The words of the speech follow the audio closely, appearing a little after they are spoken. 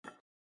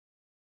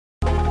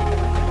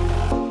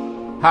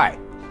Hi,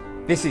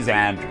 this is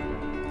Andrew,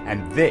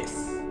 and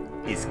this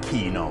is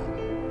Keen On,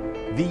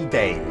 the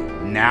daily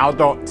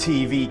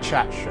now.tv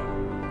chat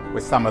show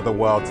with some of the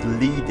world's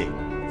leading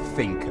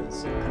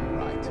thinkers and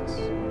writers.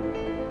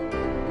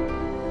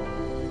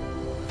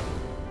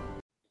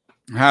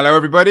 Hello,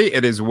 everybody.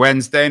 It is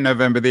Wednesday,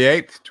 November the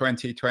 8th,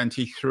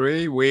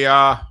 2023. We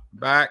are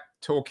back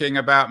talking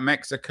about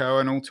Mexico,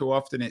 and all too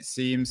often it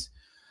seems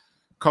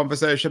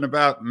conversation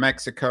about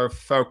Mexico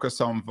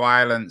focus on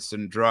violence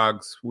and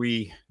drugs.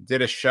 We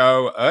did a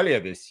show earlier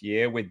this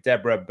year with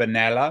Deborah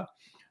Bonella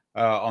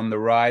on the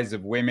rise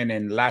of women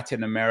in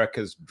Latin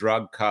America's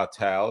drug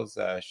cartels.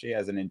 She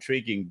has an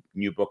intriguing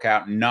new book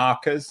out,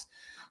 Narcas,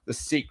 The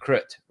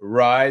Secret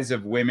Rise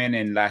of Women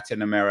in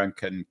Latin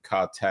American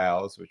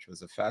Cartels, which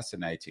was a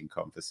fascinating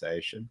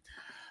conversation.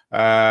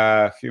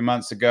 A few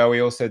months ago,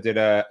 we also did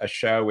a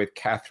show with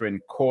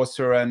Catherine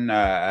Corcoran,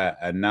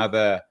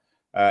 another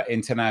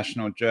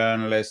international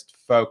journalist,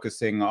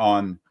 focusing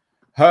on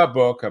her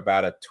book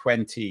about a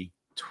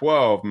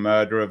 2012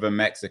 murder of a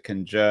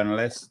Mexican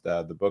journalist.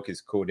 The book is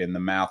called In the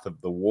Mouth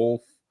of the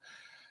Wolf,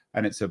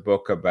 and it's a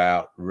book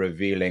about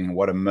revealing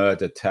what a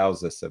murder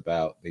tells us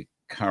about the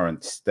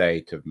current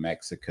state of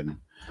Mexican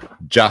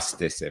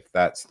justice, if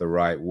that's the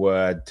right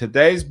word.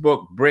 Today's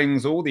book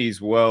brings all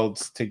these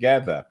worlds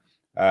together.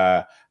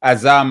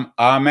 Azam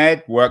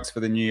Ahmed works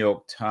for the New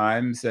York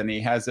Times, and he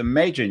has a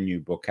major new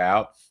book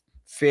out,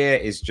 Fear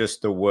is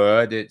Just a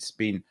Word. It's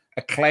been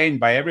acclaimed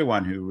by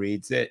everyone who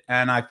reads it.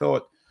 And I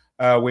thought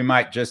we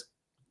might just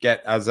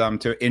get Azam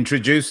to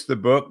introduce the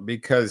book,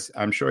 because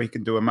I'm sure he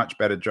can do a much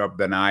better job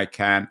than I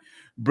can,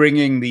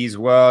 bringing these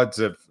worlds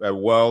of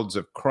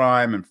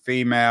crime and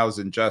females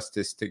and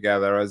justice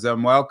together.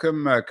 Azam,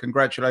 welcome.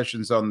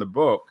 Congratulations on the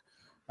book.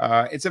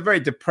 It's a very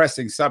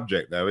depressing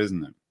subject, though,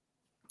 isn't it?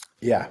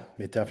 Yeah,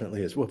 it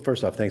definitely is. Well,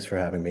 first off, thanks for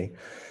having me.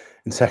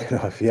 And second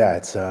off, yeah,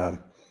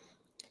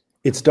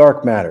 it's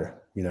dark matter.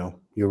 You know,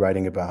 you're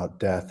writing about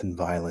death and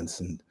violence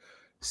and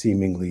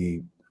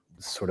seemingly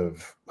sort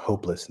of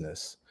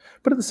hopelessness.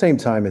 But at the same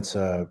time, it's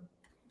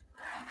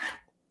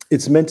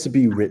meant to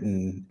be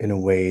written in a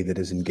way that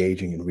is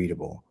engaging and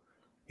readable.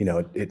 You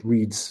know, it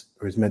reads,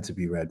 or is meant to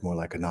be read more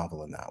like a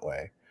novel in that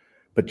way,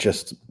 but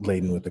just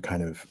laden with the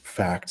kind of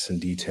facts and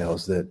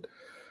details that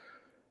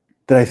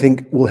I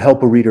think will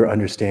help a reader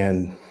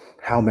understand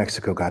how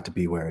Mexico got to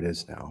be where it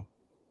is now.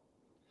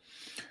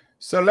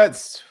 So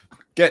let's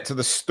get to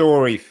the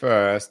story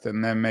first,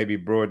 and then maybe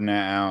broaden it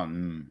out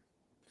and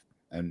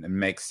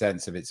make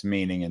sense of its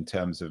meaning in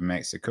terms of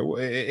Mexico.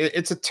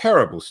 It's a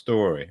terrible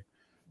story.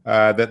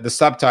 The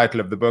subtitle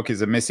of the book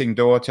is A Missing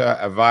Daughter,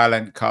 A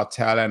Violent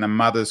Cartel, and a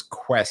Mother's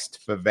Quest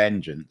for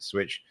Vengeance,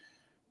 which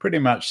pretty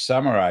much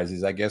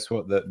summarizes, I guess,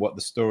 what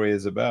the story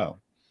is about.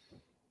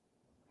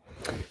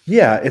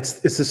 Yeah, it's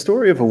the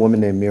story of a woman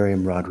named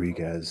Miriam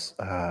Rodriguez,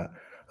 a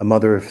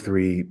mother of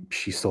three.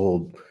 She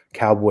sold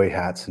cowboy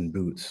hats and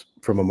boots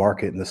from a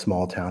market in the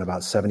small town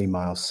about 70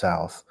 miles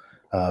south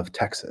of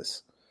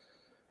Texas.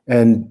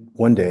 And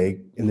one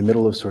day, in the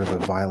middle of sort of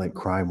a violent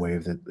crime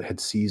wave that had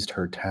seized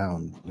her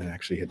town and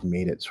actually had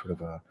made it sort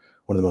of one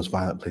of the most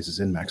violent places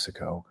in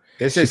Mexico.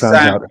 This is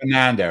San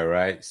Fernando,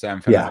 right?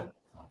 San Fernando. Yeah,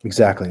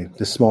 exactly.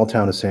 The small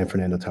town of San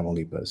Fernando,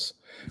 Tamaulipas,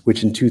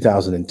 which in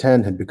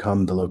 2010 had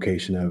become the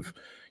location of,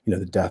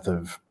 the death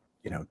of,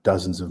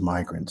 dozens of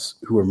migrants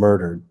who were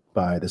murdered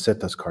by the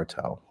Zetas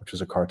cartel, which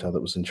was a cartel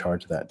that was in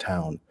charge of that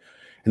town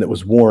and that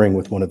was warring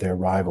with one of their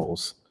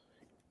rivals.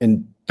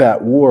 And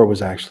that war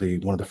was actually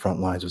one of the front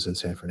lines was in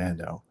San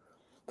Fernando.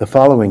 The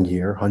following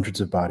year,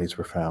 hundreds of bodies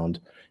were found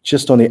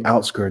just on the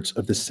outskirts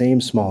of the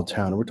same small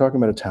town. We're talking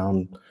about a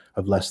town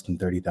of less than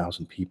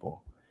 30,000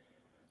 people.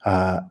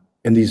 And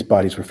these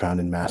bodies were found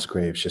in mass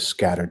graves just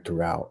scattered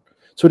throughout.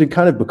 So it had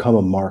kind of become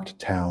a marked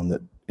town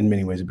that in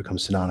many ways had become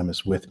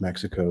synonymous with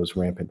Mexico's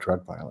rampant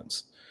drug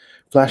violence.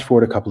 Flash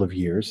forward a couple of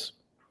years,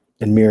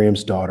 and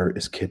Miriam's daughter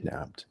is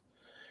kidnapped.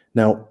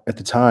 Now, at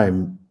the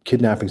time,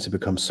 kidnappings had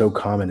become so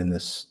common in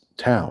this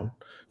town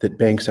that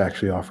banks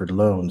actually offered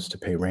loans to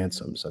pay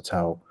ransoms. That's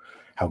how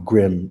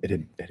grim it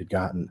had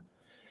gotten.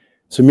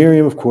 So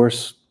Miriam, of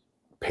course,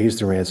 pays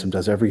the ransom,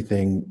 does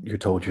everything you're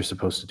told you're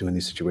supposed to do in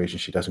these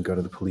situations. She doesn't go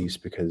to the police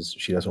because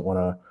she doesn't want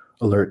to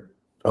alert,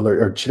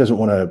 or she doesn't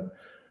want to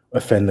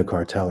offend the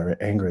cartel or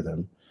anger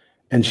them.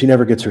 And she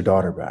never gets her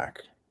daughter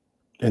back.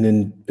 And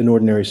in an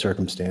ordinary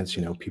circumstance,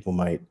 people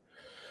might.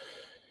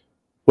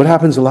 What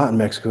happens a lot in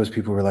Mexico is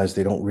people realize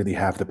they don't really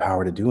have the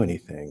power to do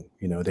anything.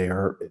 They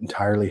are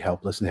entirely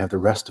helpless and they have the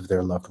rest of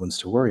their loved ones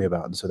to worry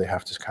about. And so they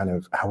have to kind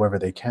of, however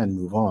they can,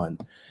 move on.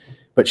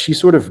 But she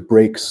sort of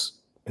breaks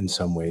in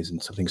some ways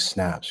and something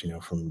snaps,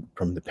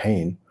 from the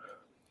pain.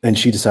 And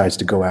she decides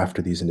to go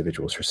after these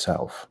individuals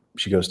herself.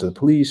 She goes to the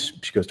police,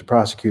 she goes to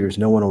prosecutors,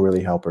 no one will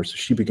really help her. So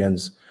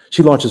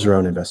she launches her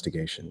own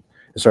investigation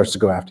and starts to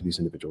go after these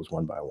individuals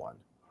one by one.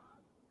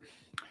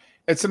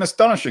 It's an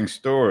astonishing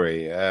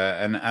story,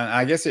 and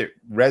I guess it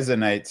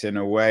resonates in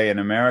a way in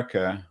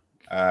America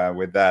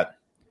with that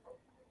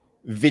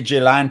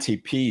vigilante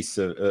piece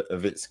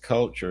of its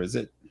culture. Is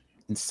it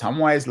in some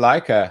ways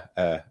like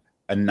a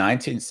a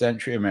 19th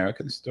century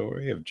American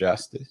story of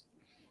justice?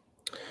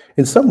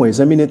 In some ways,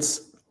 I mean,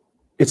 it's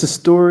a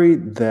story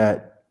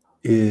that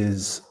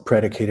is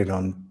predicated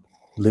on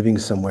living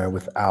somewhere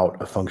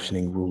without a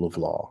functioning rule of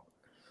law.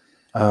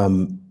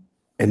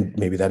 And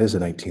maybe that is a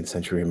 19th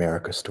century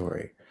America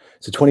story.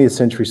 It's a 20th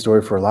century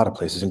story for a lot of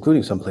places,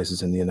 including some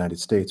places in the United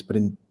States. But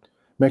in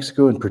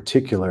Mexico in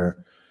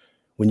particular,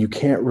 when you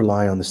can't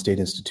rely on the state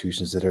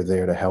institutions that are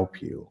there to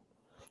help you.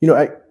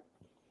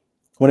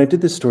 When I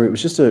did this story,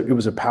 it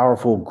was a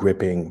powerful,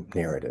 gripping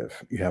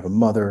narrative. You have a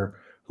mother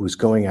who is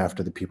going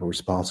after the people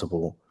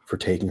responsible for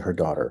taking her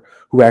daughter,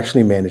 who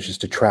actually manages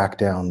to track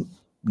down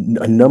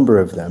a number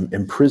of them,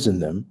 imprison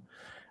them,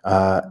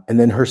 and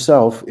then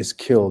herself is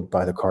killed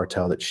by the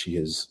cartel that she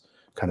is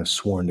kind of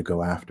sworn to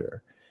go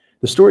after.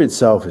 The story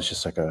itself is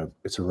just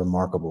it's a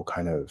remarkable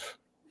kind of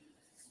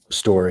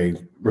story,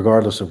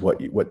 regardless of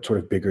what sort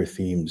of bigger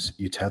themes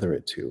you tether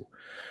it to.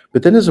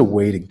 But then as a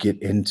way to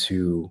get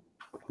into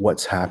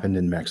what's happened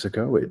in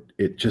Mexico,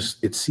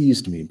 it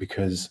seized me,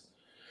 because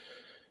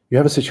you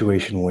have a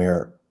situation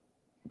where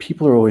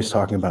people are always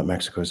talking about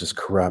Mexico as this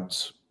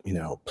corrupt,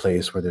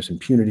 place where there's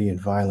impunity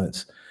and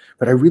violence.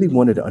 But I really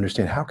wanted to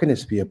understand, how can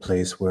this be a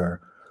place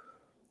where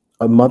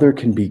a mother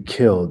can be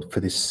killed for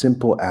the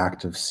simple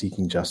act of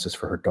seeking justice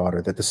for her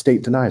daughter that the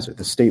state denies her,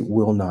 the state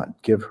will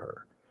not give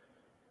her?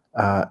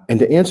 And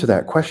to answer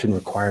that question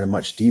required a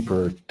much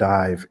deeper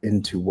dive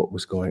into what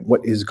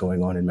is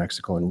going on in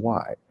Mexico and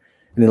why.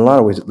 And in a lot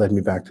of ways, it led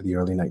me back to the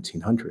early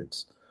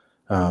 1900s,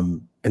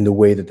 and the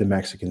way that the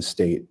Mexican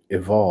state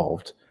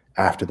evolved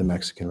after the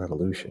Mexican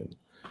Revolution.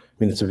 I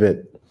mean, it's a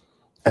bit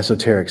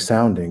esoteric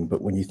sounding,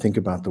 but when you think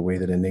about the way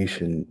that a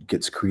nation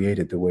gets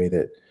created, the way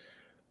that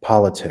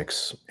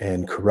politics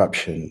and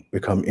corruption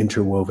become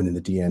interwoven in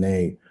the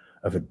DNA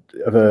of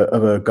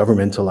a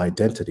governmental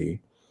identity,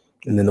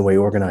 and then the way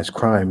organized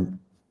crime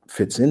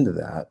fits into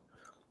that,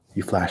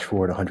 you flash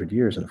forward 100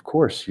 years, and of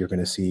course, you're going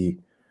to see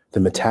the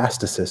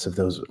metastasis of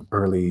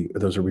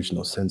those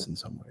original sins in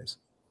some ways.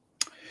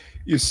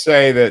 You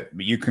say that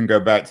you can go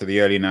back to the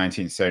early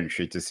 19th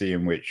century to see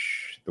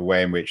the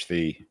way in which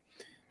the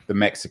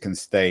Mexican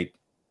state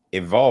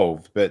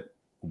evolved, but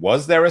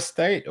was there a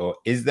state, or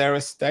is there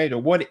a state, or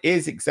what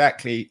is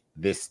exactly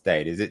this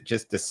state? Is it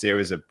just a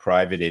series of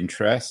private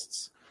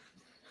interests?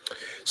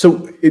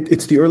 So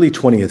it's the early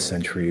 20th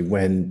century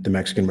when the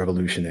Mexican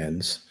Revolution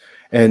ends,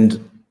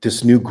 and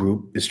this new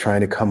group is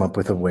trying to come up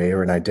with a way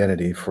or an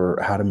identity for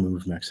how to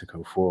move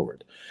Mexico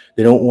forward.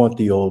 They don't want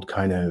the old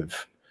kind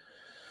of,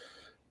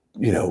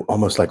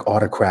 almost like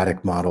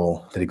autocratic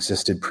model that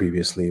existed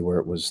previously, where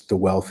it was the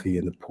wealthy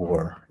and the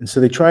poor. And so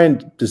they try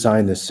and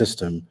design this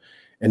system,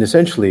 and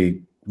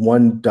essentially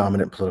one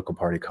dominant political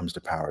party comes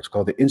to power. It's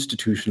called the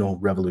Institutional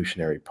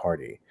Revolutionary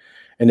Party.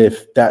 And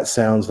if that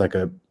sounds like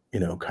a,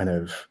 kind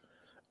of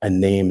a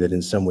name that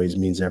in some ways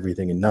means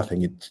everything and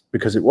nothing, it's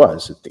because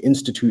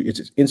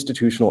it's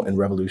institutional and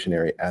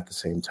revolutionary at the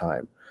same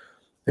time.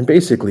 And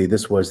basically,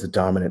 this was the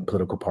dominant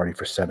political party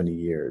for 70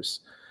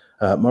 years.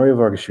 Mario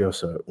Vargas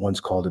Llosa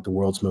once called it the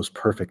world's most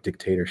perfect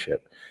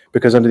dictatorship,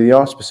 because under the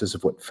auspices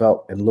of what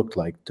felt and looked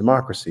like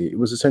democracy, it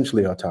was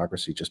essentially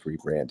autocracy just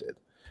rebranded.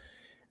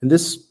 And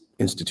this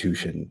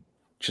institution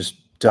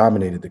just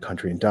dominated the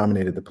country and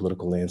dominated the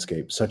political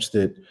landscape, such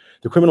that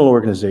the criminal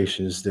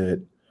organizations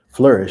that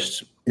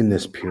flourished in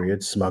this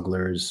period,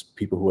 smugglers,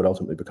 people who would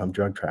ultimately become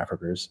drug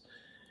traffickers,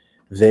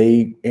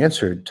 they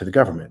answered to the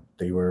government.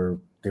 They were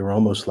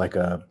almost like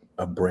a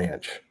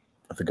branch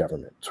of the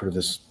government, sort of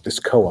this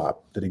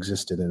co-op that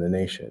existed in the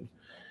nation.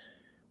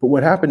 But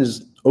what happened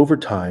is, over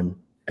time,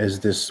 as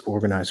this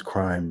organized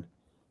crime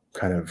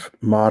kind of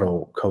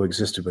model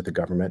coexisted with the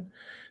government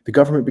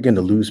began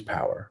to lose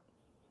power.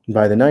 And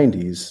by the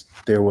 90s,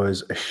 there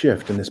was a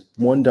shift, and this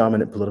one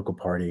dominant political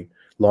party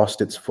lost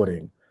its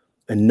footing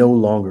and no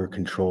longer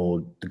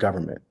controlled the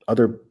government.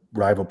 Other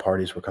rival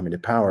parties were coming to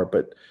power,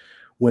 but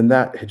when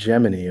that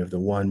hegemony of the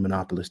one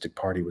monopolistic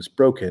party was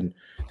broken,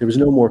 there was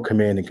no more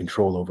command and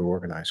control over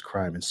organized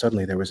crime. And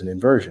suddenly there was an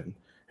inversion,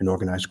 and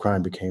organized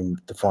crime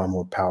became the far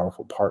more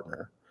powerful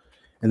partner.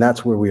 And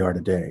that's where we are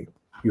today.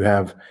 You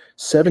have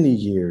 70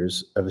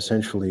 years of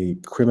essentially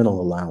criminal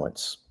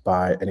allowance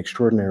by an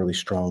extraordinarily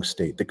strong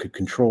state that could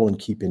control and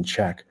keep in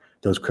check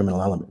those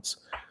criminal elements.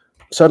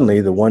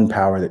 Suddenly, the one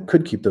power that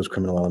could keep those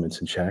criminal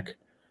elements in check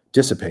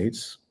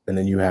dissipates, and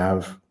then you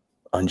have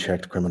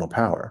unchecked criminal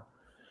power.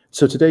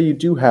 So today you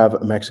do have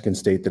a Mexican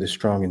state that is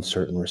strong in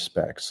certain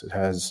respects. It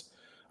has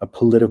a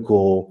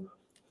political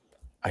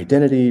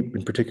identity,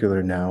 in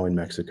particular now in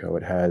Mexico.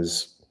 It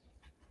has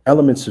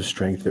elements of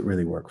strength that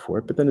really work for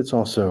it, but then it's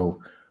also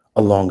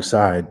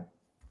alongside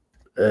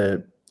a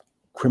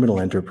criminal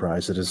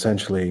enterprise that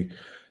essentially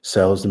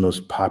sells the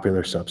most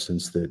popular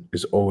substance that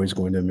is always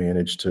going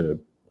to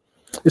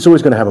it's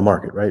always going to have a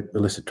market, right?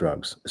 Illicit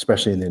drugs,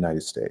 especially in the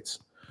United States.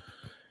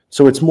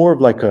 So it's more of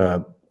like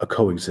a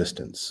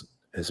coexistence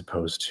as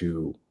opposed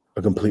to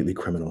a completely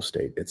criminal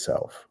state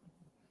itself.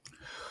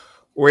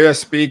 We are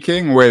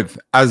speaking with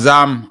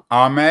Azam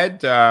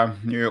Ahmed,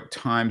 New York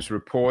Times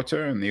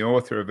reporter and the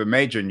author of a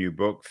major new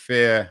book,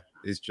 Fear,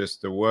 is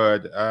just the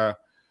word.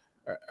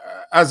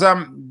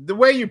 Azam, the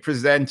way you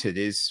present it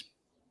is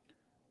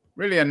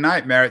really a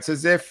nightmare. It's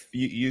as if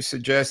you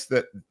suggest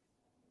that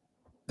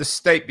the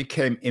state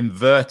became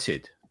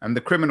inverted and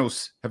the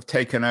criminals have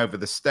taken over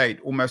the state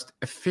almost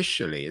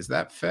officially. Is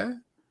that fair?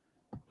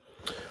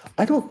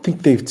 I don't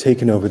think they've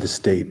taken over the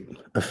state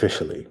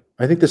officially.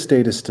 I think the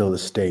state is still the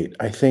state.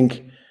 I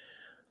think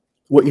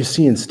what you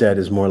see instead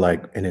is more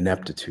like an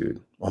ineptitude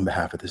on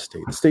behalf of the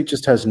state. The state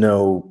just has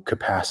no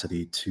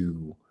capacity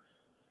to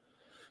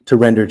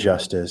render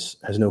justice,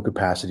 has no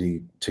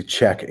capacity to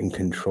check and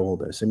control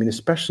this. I mean,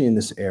 especially in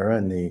this era,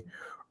 in the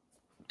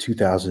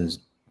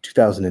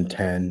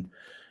 2010,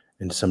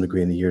 and to some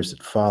degree in the years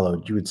that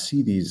followed, you would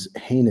see these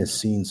heinous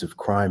scenes of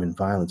crime and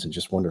violence and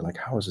just wonder, like,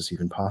 how is this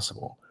even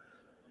possible?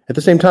 At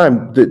the same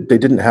time, they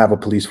didn't have a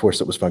police force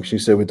that was functioning,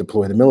 so they would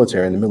deploy the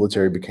military, and the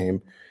military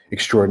became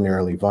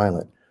extraordinarily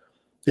violent.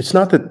 It's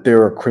not that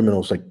there are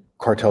criminals, like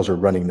cartels are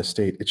running the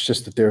state. It's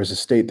just that there is a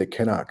state that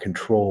cannot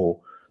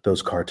control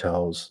those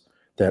cartels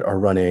that are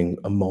running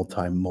a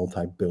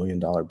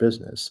multi-billion-dollar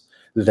business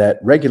that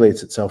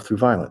regulates itself through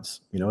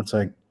violence. You know, it's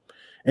like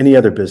any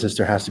other business,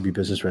 there has to be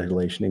business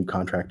regulation and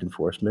contract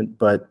enforcement,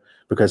 but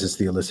because it's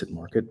the illicit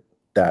market,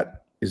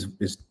 that is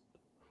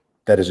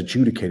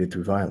adjudicated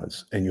through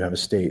violence, and you have a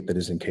state that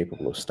is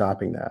incapable of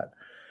stopping that,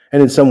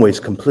 and in some ways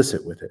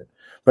complicit with it.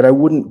 But I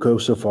wouldn't go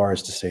so far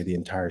as to say the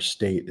entire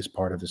state is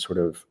part of this sort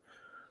of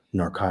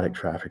narcotic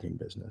trafficking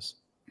business.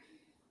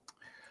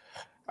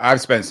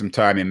 I've spent some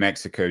time in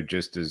Mexico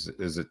just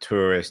as a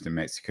tourist in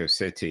Mexico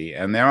City,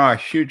 and there are a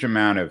huge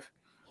amount of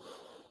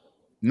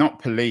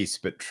not police,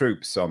 but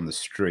troops on the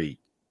street.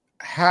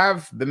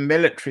 Have the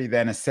military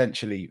then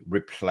essentially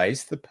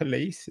replaced the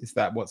police? Is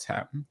that what's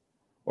happened?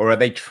 Or are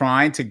they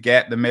trying to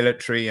get the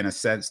military, in a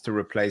sense, to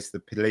replace the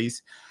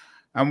police?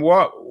 And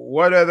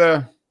what are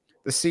the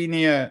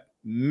senior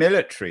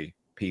military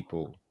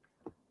people?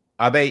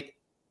 Are they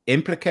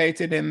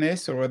implicated in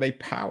this, or are they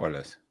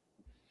powerless?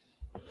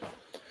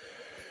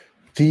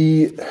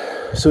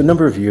 So a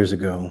number of years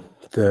ago,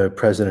 the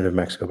president of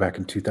Mexico back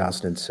in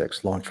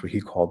 2006 launched what he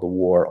called the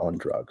war on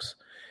drugs.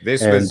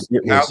 This was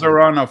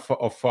Calderon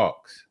or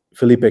Fox?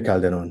 Felipe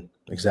Calderon,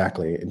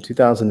 exactly. In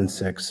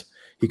 2006,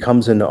 he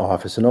comes into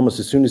office, and almost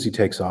as soon as he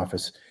takes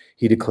office,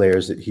 he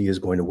declares that he is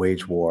going to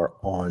wage war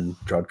on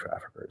drug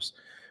traffickers.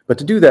 But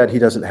to do that, he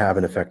doesn't have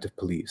an effective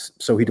police,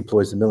 so he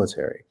deploys the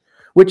military,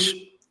 which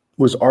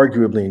was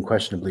arguably and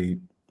questionably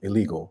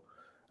illegal.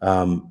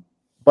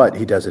 But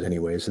he does it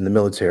anyways. And the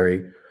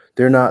military,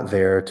 they're not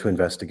there to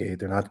investigate.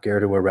 They're not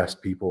there to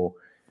arrest people.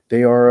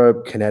 They are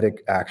a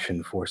kinetic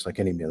action force like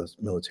any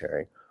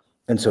military.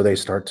 And so they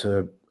start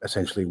to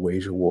essentially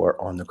wage a war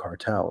on the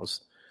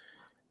cartels.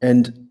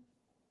 And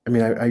I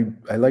mean,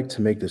 I like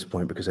to make this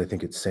point because I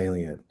think it's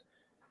salient.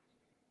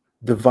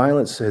 The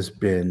violence has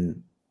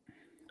been,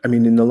 I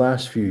mean, in the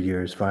last few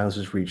years, violence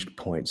has reached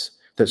points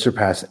that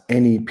surpass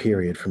any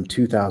period from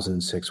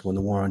 2006, when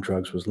the war on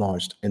drugs was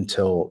launched,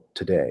 until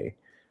today.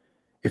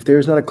 If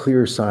there's not a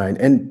clear sign,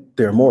 and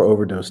there are more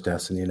overdose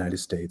deaths in the United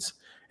States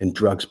and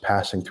drugs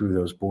passing through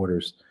those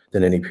borders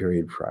than any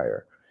period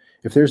prior.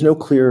 If there's no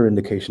clear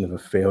indication of a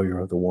failure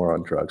of the war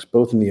on drugs,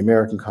 both in the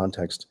American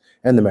context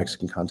and the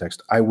Mexican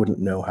context, I wouldn't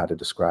know how to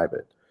describe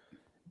it.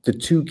 The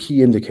two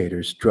key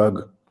indicators,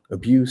 drug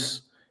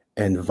abuse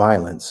and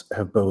violence,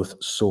 have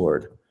both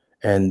soared.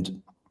 And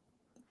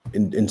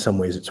in some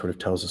ways, it sort of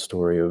tells a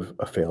story of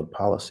a failed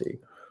policy.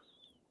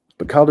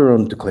 But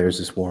Calderon declares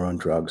this war on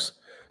drugs.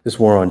 This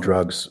war on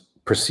drugs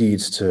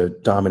proceeds to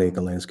dominate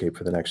the landscape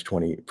for the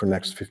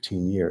next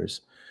 15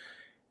 years.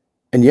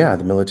 And yeah,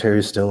 the military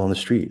is still on the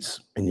streets.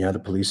 And yeah, the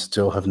police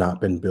still have not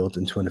been built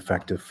into an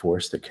effective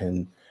force that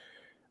can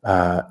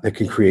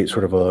create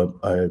sort of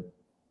a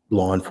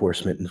law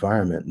enforcement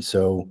environment. And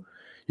so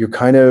you're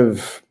kind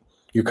of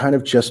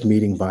just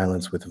meeting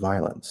violence with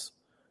violence.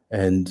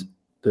 And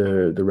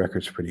the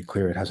record's pretty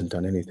clear. It hasn't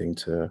done anything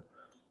to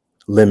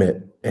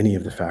limit any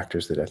of the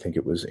factors that I think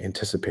it was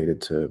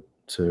anticipated to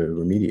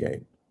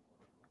remediate.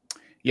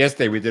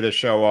 Yesterday, we did a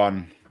show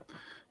on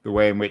the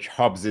way in which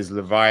Hobbes's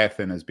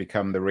Leviathan has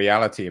become the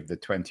reality of the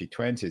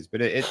 2020s.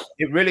 But it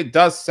really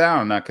does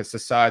sound like a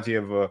society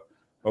of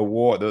a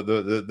war,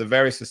 the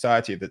very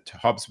society that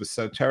Hobbes was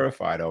so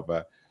terrified of,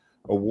 a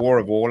war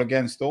of all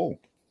against all.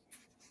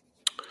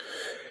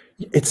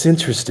 It's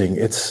interesting.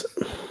 It's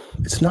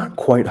not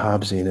quite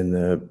Hobbesian in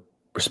the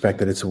respect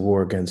that it's a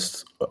war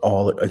against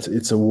all.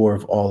 It's a war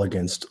of all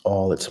against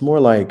all. It's more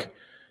like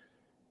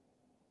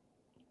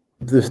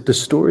the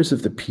stories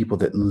of the people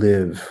that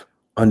live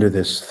under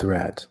this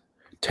threat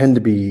tend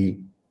to be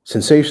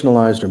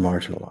sensationalized or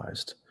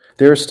marginalized.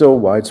 There are still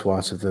wide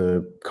swaths of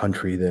the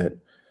country that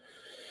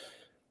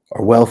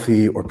are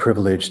wealthy or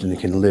privileged and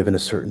can live in a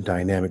certain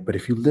dynamic. But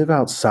if you live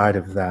outside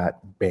of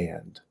that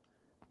band,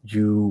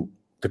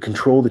 the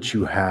control that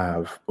you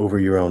have over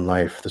your own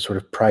life, the sort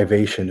of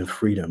privation of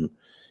freedom,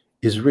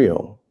 is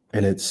real.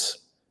 And it's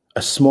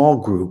a small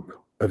group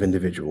of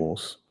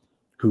individuals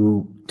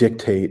who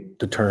dictate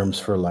the terms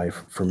for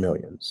life for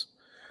millions.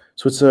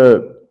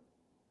 So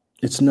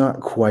it's not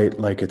quite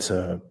like it's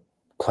a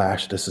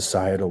clash at a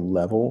societal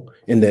level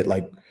in that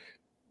like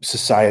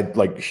society,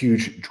 like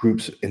huge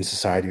groups in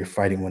society are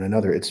fighting one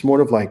another. It's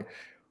more of like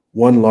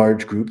one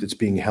large group that's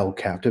being held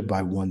captive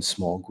by one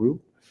small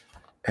group,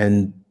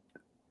 and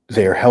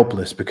they're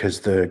helpless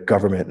because the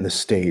government and the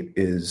state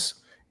is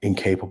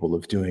incapable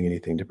of doing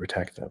anything to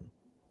protect them.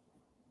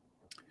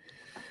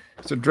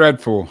 It's a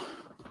dreadful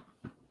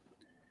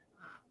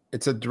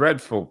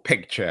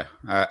picture,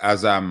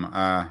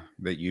 Azam,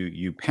 that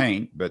you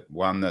paint, but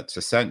one that's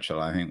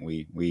essential. I think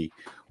we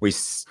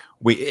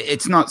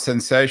it's not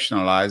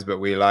sensationalized, but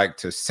we like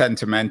to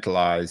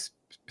sentimentalize,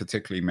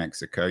 particularly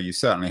Mexico. You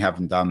certainly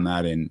haven't done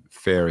that in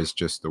Fear is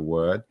Just a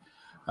Word.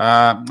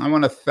 I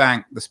want to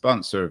thank the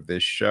sponsor of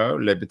this show,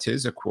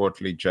 Liberties, a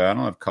quarterly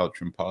journal of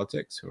culture and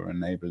politics, who are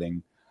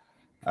enabling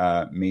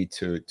me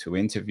to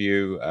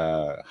interview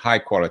high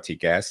quality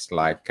guests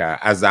like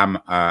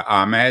Azam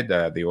Ahmed,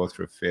 the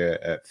author of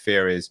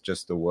Fear is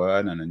Just a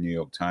Word and a New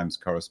York Times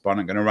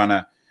correspondent. Going to run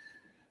a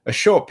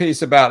short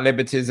piece about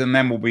Liberties, and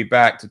then we'll be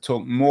back to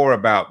talk more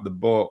about the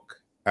book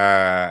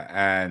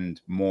and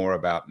more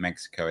about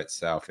Mexico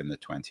itself in the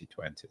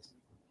 2020s.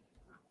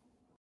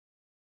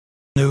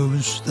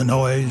 News, the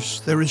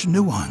noise, there is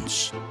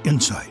nuance,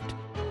 insight.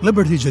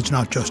 Liberties is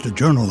not just a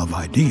journal of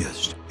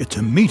ideas, it's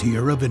a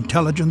meteor of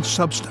intelligent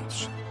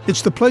substance.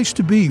 It's the place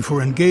to be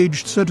for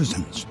engaged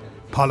citizens.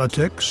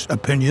 Politics,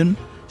 opinion,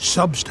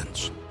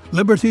 substance.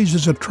 Liberties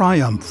is a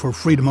triumph for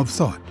freedom of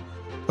thought.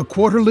 A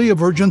quarterly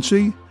of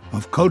urgency,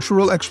 of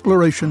cultural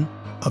exploration,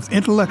 of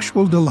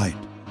intellectual delight,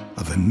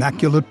 of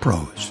immaculate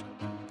prose.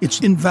 It's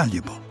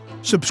invaluable.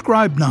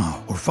 Subscribe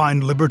now or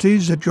find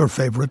Liberties at your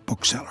favorite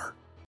bookseller.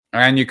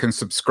 And you can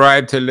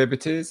subscribe to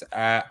Liberties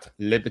at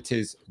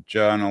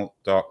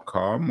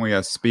libertiesjournal.com. We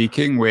are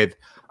speaking with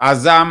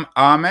Azam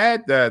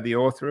Ahmed, the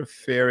author of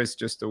Fear is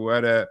Just a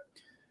Word, a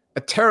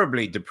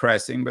terribly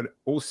depressing but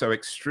also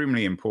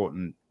extremely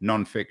important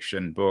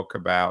nonfiction book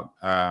about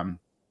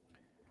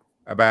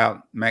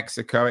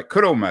Mexico. It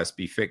could almost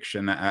be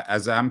fiction,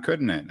 Azam,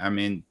 couldn't it? I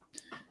mean,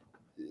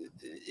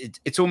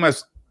 it's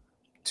almost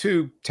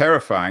too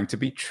terrifying to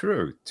be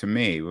true to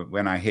me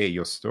when I hear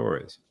your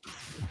stories.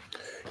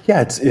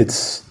 Yeah,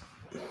 it's.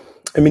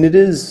 I mean, it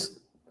is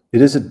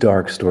a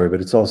dark story, but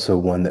it's also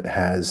one that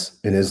has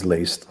and is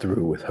laced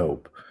through with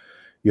hope.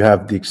 You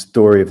have the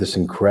story of this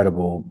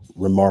incredible,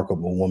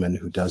 remarkable woman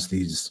who does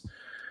these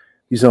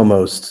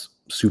almost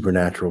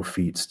supernatural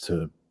feats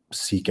to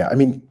seek out. I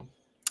mean,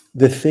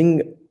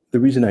 the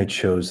reason I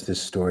chose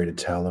this story to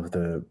tell of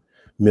the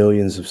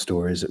millions of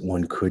stories that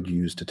one could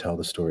use to tell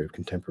the story of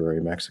contemporary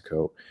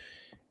Mexico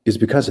is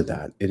because of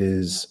that. It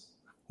is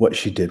what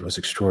she did was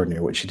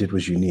extraordinary. What she did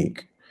was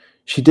unique.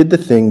 She did the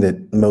thing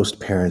that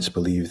most parents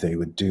believe they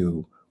would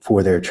do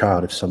for their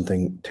child if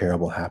something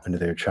terrible happened to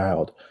their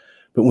child.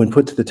 But when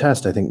put to the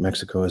test, I think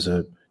Mexico is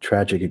a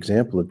tragic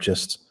example of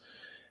just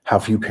how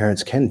few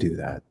parents can do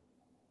that.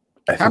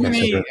 How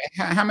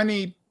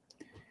many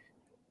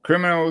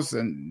criminals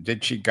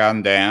did she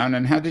gun down,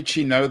 and how did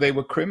she know they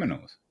were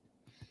criminals?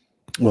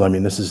 Well, I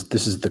mean, this is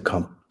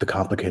the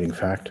complicating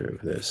factor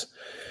of this.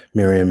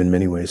 Miriam, in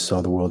many ways,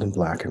 saw the world in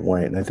black and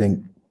white, and I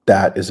think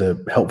that is a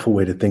helpful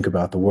way to think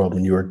about the world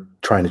when you're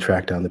trying to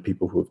track down the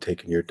people who have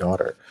taken your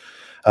daughter.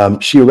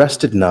 She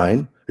arrested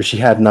 9, or she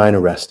had 9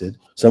 arrested.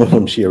 Some of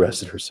them she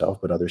arrested herself,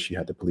 but others she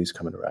had the police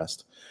come and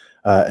arrest.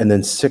 And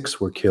then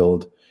 6 were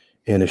killed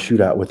in a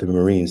shootout with the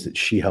Marines that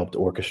she helped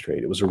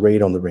orchestrate. It was a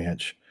raid on the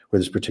ranch where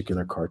this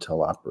particular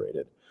cartel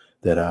operated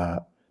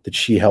that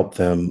she helped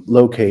them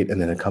locate and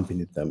then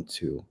accompanied them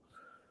to.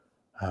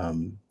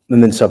 And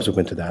then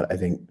subsequent to that, I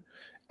think,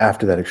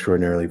 after that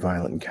extraordinarily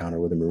violent encounter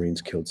where the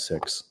Marines killed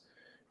 6,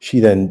 she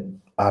then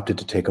opted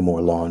to take a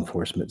more law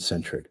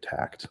enforcement-centric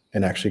tact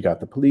and actually got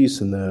the police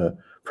and the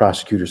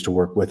prosecutors to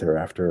work with her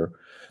after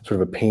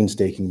sort of a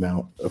painstaking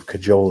amount of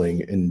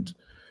cajoling and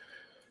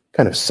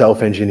kind of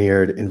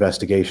self-engineered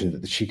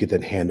investigation that she could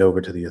then hand over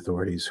to the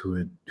authorities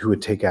who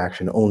would take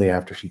action only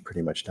after she'd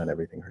pretty much done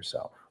everything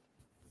herself.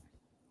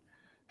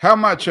 How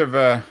much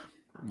of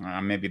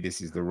maybe this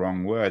is the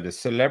wrong word, a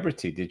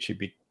celebrity did she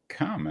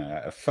become,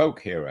 a folk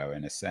hero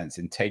in a sense,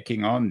 in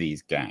taking on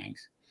these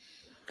gangs?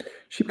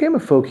 She became a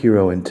folk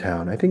hero in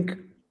town. I think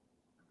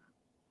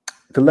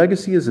the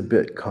legacy is a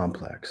bit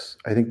complex.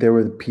 I think there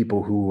were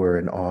people who were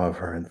in awe of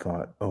her and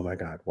thought, oh my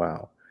God,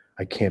 wow,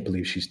 I can't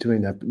believe she's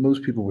doing that. But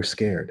most people were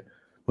scared.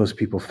 Most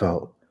people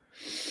felt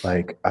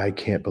like, I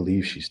can't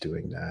believe she's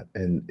doing that.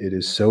 And it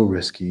is so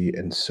risky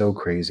and so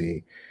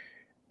crazy.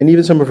 And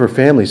even some of her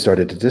family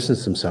started to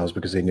distance themselves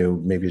because they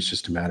knew maybe it's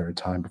just a matter of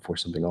time before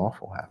something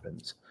awful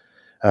happens.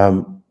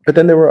 But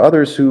then there were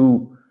others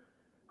who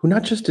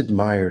not just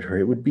admired her.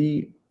 It'd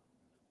be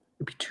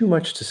too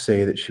much to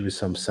say that she was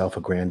some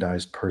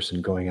self-aggrandized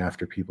person going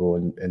after people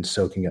and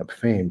soaking up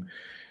fame.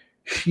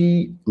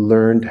 She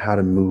learned how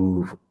to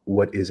move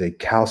what is a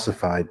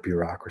calcified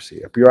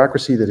bureaucracy, a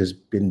bureaucracy that has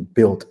been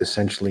built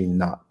essentially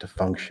not to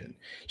function.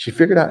 She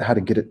figured out how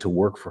to get it to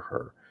work for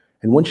her.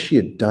 And once she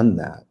had done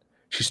that,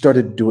 she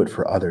started to do it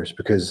for others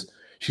because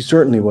She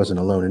certainly wasn't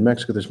alone. In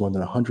Mexico, there's more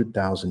than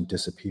 100,000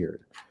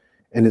 disappeared.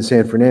 And in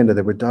San Fernando,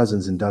 there were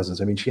dozens and dozens.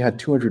 I mean, she had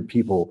 200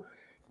 people,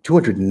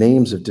 200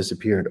 names have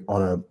disappeared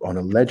on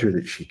a ledger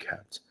that she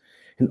kept.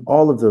 And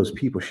all of those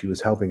people she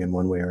was helping in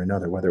one way or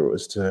another, whether it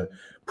was to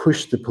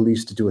push the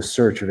police to do a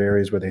search of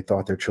areas where they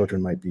thought their children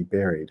might be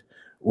buried,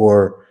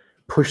 or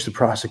push the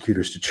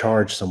prosecutors to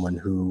charge someone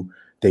who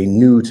they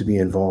knew to be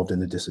involved in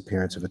the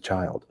disappearance of a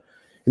child.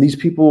 And these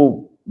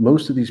people,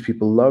 most of these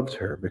people loved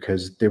her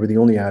because they were the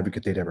only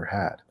advocate they'd ever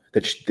had,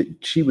 that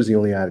she was the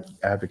only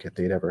advocate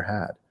they'd ever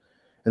had.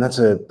 And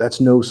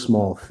that's no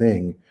small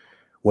thing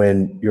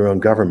when your own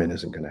government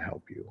isn't going to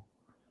help you.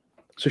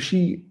 So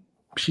she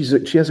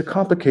has a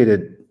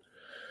complicated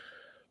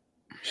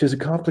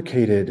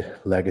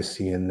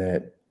legacy in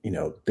that, you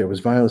know, there was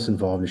violence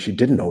involved and she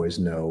didn't always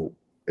know,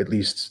 at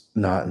least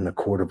not in a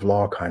court of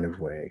law kind of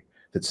way,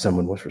 that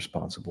someone was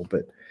responsible.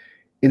 But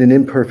in an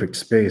imperfect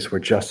space where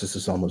justice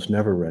is almost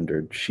never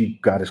rendered, she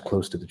got as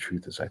close to the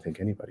truth as I think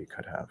anybody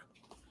could have.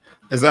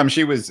 Azam,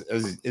 she was,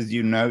 as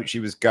you know,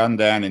 she was gunned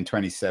down in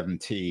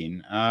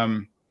 2017.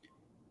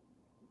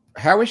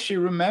 How is she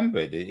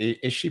remembered?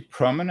 Is she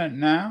prominent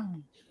now?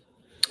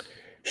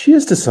 She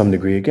is to some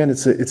degree. Again,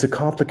 it's a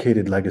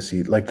complicated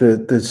legacy. Like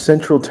the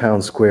central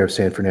town square of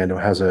San Fernando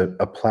has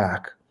a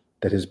plaque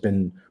that has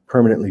been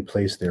permanently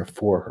placed there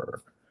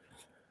for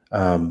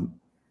her,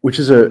 which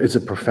is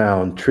a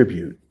profound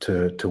tribute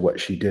to what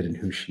she did and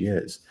who she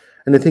is.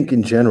 And I think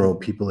in general,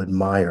 people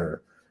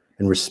admire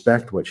and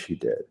respect what she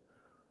did.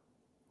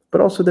 But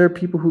also there are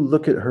people who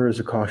look at her as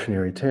a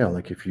cautionary tale.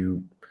 Like if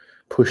you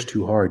push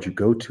too hard, you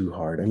go too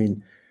hard. I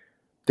mean,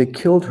 they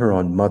killed her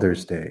on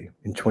Mother's Day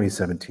in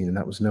 2017, and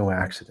that was no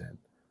accident.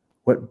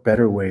 What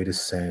better way to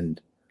send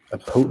a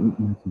potent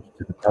message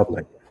to the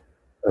public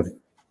of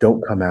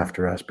don't come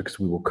after us because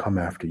we will come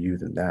after you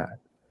than that?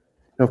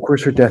 Now, of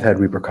course, her death had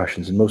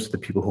repercussions, and most of the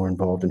people who were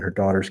involved in her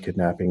daughter's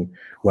kidnapping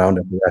wound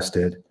up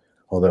arrested,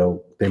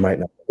 although they might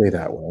not stay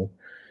that way.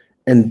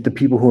 And the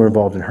people who were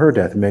involved in her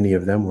death, many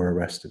of them were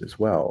arrested as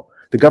well.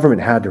 The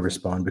government had to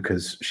respond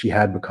because she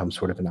had become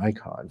sort of an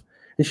icon,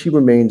 and she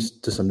remains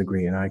to some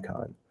degree an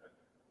icon.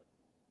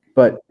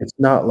 But it's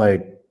not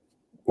like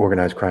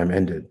organized crime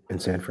ended in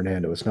San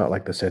Fernando. It's not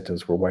like the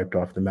Zetas were wiped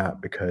off the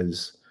map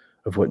because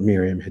of what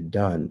Miriam had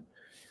done.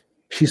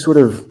 She sort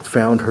of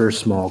found her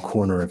small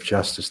corner of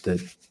justice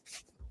that,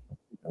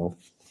 you know,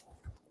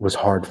 was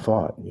hard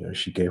fought. You know,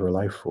 she gave her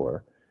life for.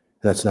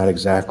 And that's not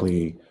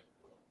exactly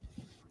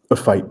a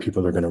fight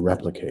people are going to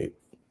replicate.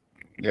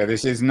 Yeah,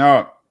 this is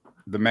not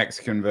the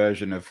Mexican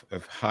version of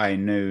High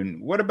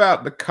Noon. What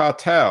about the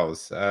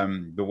cartels?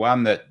 The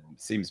one that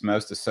seems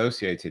most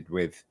associated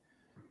with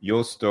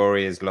your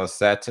story is Los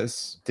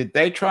Zetas. Did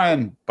they try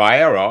and buy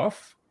her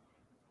off?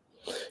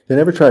 They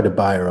never tried to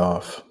buy her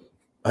off.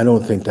 I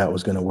don't think that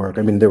was going to work.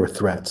 I mean, there were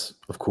threats,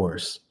 of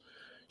course.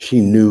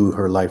 She knew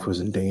her life was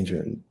in danger,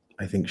 and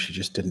I think she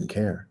just didn't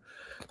care.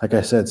 Like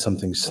I said,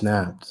 something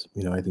snapped.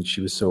 You know, I think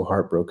she was so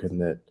heartbroken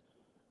that,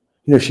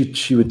 you know,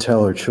 she would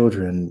tell her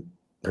children,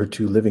 her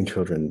two living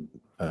children,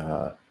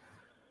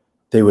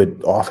 they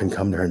would often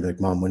come to her and be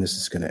like, "Mom, when is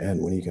this going to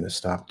end? When are you going to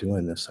stop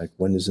doing this? Like,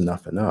 when is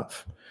enough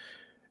enough?"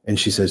 And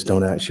she says,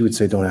 she would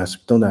say, don't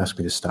ask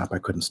me to stop. I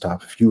couldn't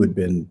stop.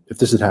 If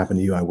this had happened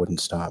to you, I wouldn't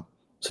stop.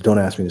 So don't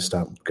ask me to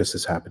stop because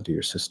this happened to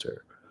your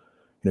sister.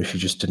 You know, she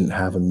just didn't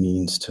have a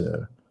means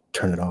to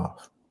turn it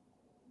off.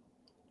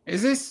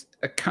 Is this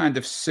a kind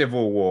of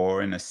civil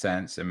war in a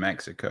sense in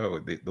Mexico,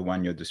 the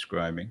one you're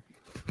describing?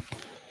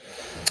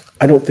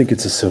 I don't think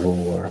it's a civil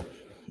war.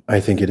 I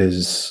think it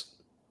is.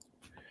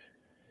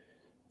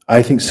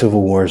 I think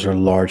civil wars are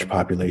large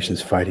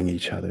populations fighting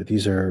each other.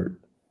 These are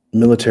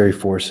military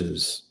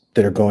forces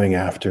that are going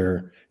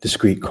after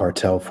discrete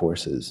cartel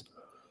forces.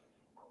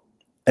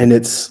 And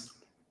it's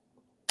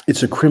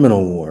a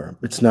criminal war.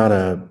 It's not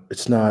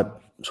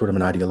sort of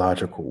an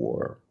ideological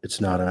war. It's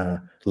not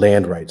a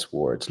land rights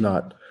war. It's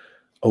not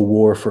a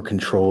war for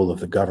control of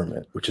the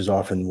government, which is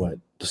often what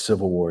the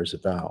Civil War is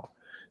about.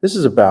 This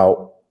is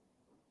about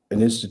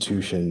an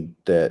institution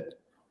that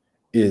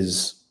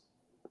is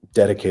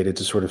dedicated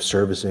to sort of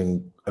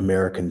servicing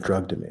American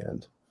drug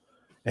demand.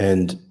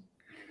 And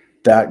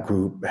that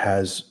group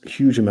has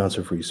huge amounts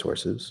of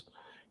resources,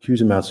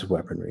 huge amounts of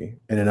weaponry,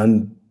 and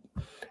an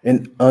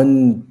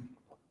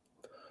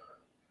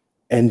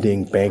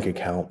unending bank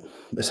account,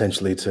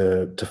 essentially,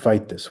 to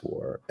fight this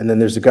war. And then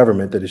there's a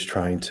government that is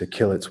trying to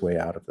kill its way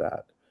out of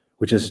that,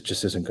 which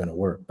just isn't going to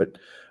work. But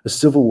a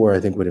civil war, I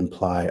think, would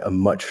imply a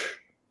much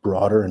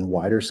broader and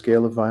wider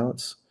scale of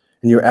violence.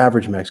 And your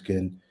average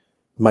Mexican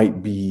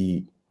might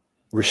be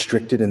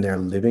restricted in their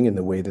living in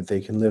the way that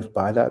they can live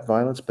by that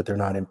violence, but they're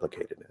not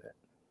implicated in it.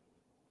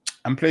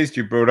 I'm pleased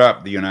you brought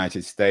up the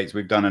United States.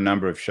 We've done a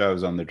number of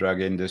shows on the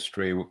drug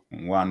industry,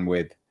 one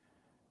with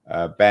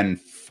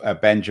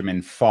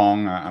Benjamin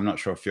Fong. I'm not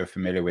sure if you're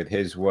familiar with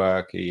his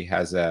work. He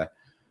has a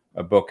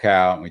book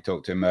out. We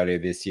talked to him earlier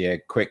this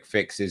year, Quick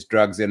Fixes,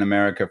 Drugs in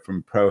America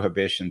from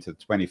Prohibition to the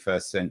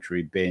 21st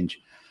Century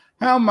Binge.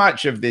 How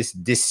much of this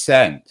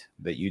descent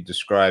that you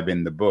describe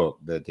in the book,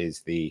 that is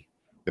the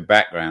the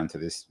background to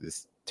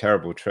this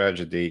terrible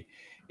tragedy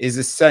is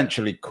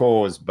essentially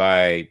caused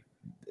by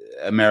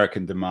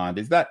American demand.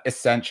 Is that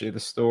essentially the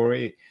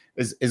story?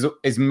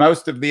 Is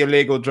most of the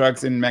illegal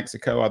drugs in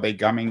Mexico, are they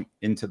coming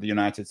into the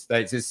United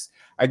States?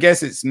 I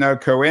guess it's no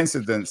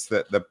coincidence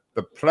that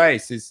the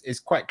place is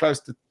quite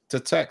close to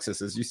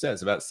Texas, as you said.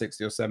 It's about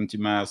 60 or 70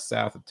 miles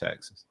south of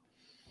Texas.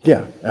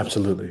 Yeah,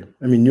 absolutely.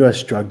 I mean,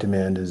 U.S. drug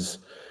demand is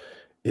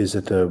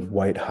at the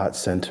white hot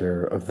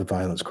center of the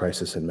violence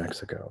crisis in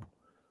Mexico.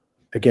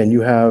 Again,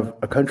 you have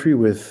a country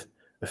with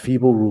a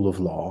feeble rule of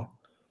law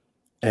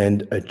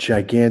and a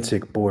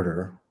gigantic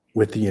border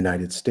with the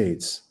United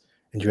States,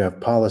 and you have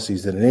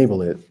policies that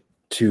enable it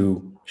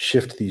to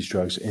shift these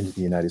drugs into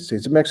the United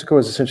States. And Mexico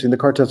is essentially, the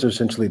cartels are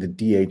essentially the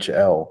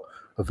DHL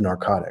of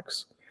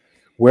narcotics.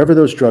 Wherever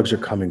those drugs are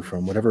coming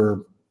from,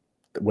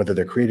 whether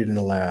they're created in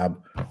a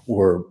lab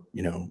or,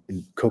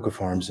 in coca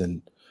farms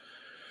in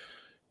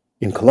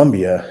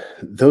Colombia,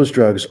 those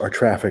drugs are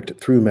trafficked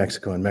through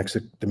Mexico, and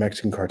the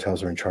Mexican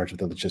cartels are in charge of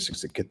the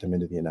logistics that get them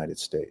into the United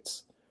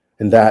States.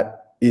 And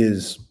that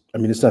is,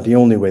 it's not the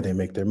only way they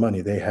make their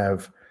money. They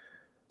have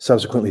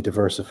subsequently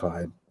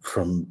diversified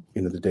from,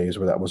 the days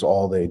where that was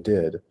all they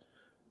did.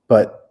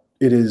 But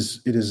it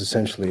is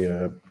essentially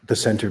the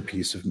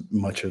centerpiece of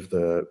much of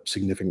the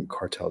significant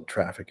cartel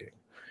trafficking.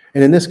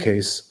 And in this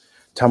case,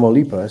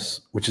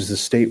 Tamaulipas, which is the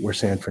state where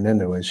San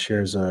Fernando is,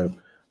 shares a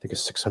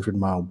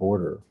 600-mile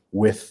border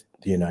with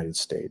the United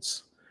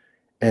States.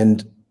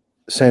 And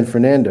San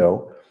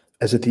Fernando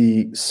is at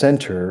the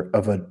center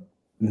of a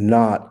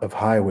knot of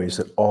highways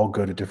that all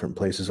go to different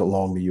places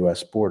along the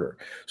U.S. border.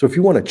 So if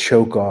you want to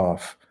choke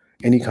off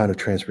any kind of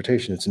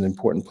transportation, it's an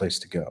important place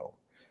to go.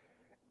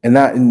 And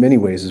that, in many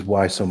ways, is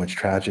why so much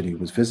tragedy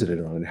was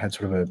visited on it. It had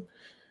sort of an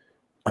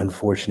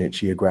unfortunate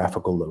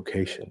geographical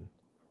location.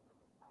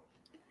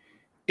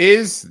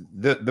 Is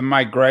the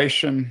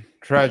migration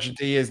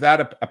tragedy, is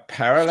that a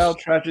parallel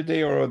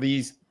tragedy, or are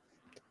these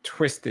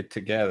twisted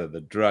together,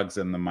 the drugs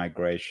and the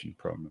migration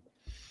problem?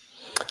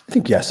 I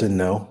think yes and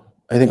no.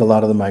 I think a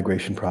lot of the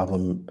migration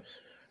problem,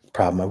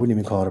 I wouldn't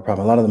even call it a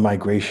problem. A lot of the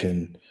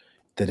migration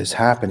that is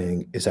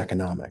happening is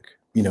economic.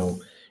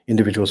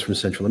 Individuals from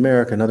Central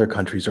America and other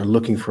countries are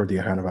looking for the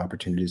kind of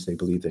opportunities they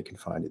believe they can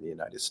find in the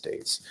United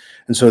States.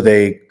 And so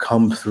they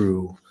come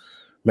through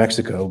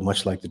Mexico,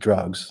 much like the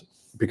drugs,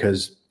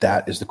 because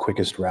that is the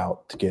quickest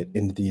route to get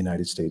into the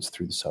United States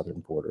through the southern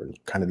border,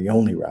 and kind of the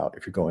only route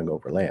if you're going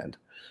overland.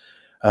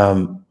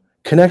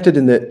 Connected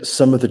in that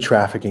some of the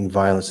trafficking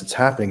violence that's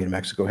happening in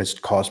Mexico has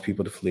caused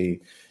people to flee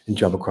and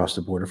jump across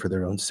the border for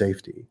their own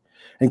safety.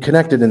 And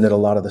connected in that a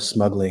lot of the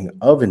smuggling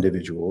of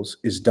individuals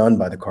is done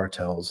by the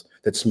cartels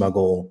that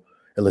smuggle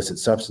illicit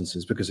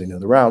substances, because they know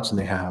the routes and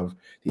they have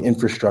the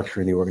infrastructure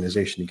and the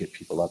organization to get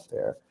people up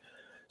there.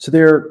 So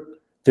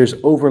there's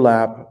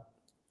overlap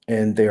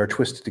and they are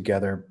twisted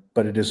together,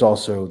 but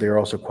they're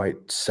also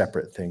quite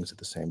separate things at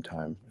the same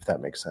time, if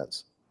that makes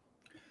sense.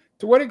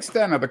 To what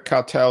extent are the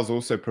cartels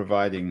also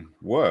providing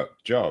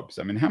jobs?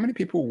 How many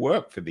people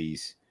work for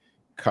these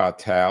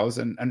cartels,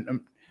 and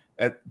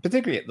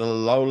particularly at the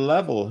low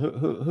level,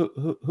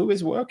 who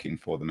is working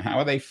for them? How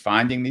are they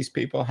finding these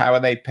people? How are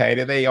they paid?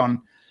 Are they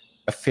on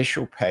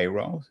official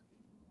payrolls?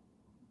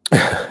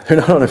 They're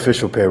not on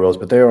official payrolls,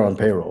 but they are on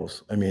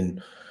payrolls.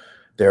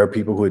 There are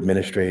people who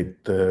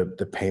administrate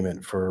the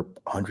payment for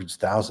hundreds,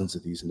 thousands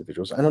of these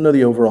individuals. I don't know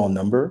the overall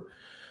number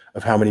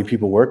of how many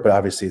people work, but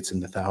obviously it's in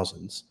the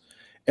thousands.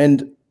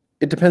 And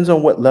it depends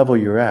on what level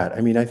you're at.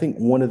 I think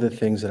one of the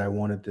things that I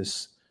wanted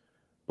this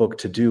book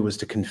to do was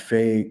to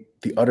convey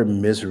the utter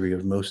misery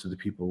of most of the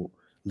people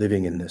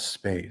living in this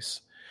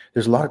space.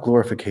 There's a lot of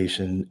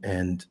glorification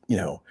and,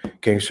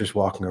 gangsters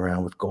walking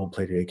around with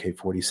gold-plated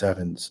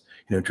AK-47s,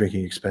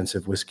 drinking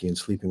expensive whiskey and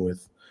sleeping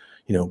with,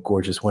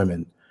 gorgeous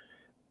women.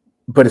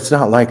 But it's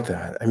not like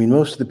that.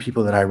 Most of the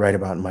people that I write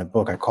about in my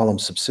book, I call them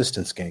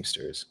subsistence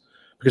gangsters,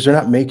 because they're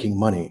not making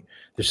money.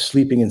 They're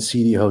sleeping in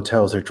seedy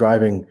hotels. They're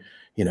driving,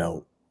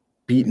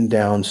 beaten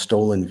down,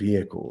 stolen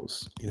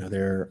vehicles.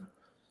 They're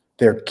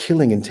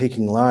killing and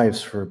taking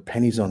lives for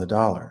pennies on the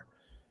dollar.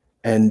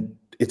 And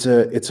it's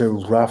a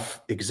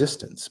rough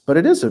existence, but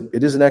it is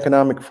an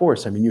economic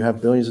force. You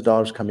have billions of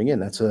dollars coming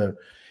in.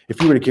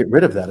 If you were to get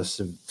rid of that, a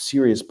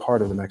serious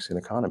part of the Mexican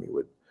economy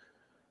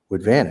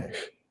would vanish.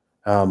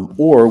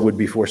 Or would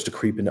be forced to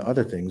creep into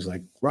other things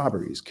like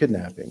robberies,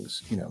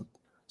 kidnappings,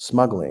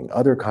 smuggling,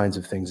 other kinds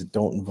of things that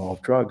don't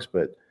involve drugs.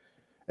 But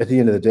at the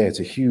end of the day, it's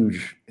a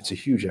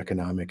huge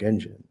economic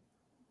engine.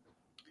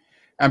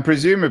 And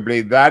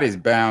presumably that is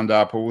bound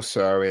up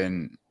also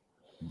in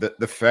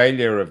the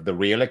failure of the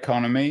real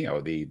economy,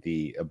 or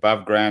the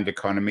above ground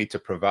economy, to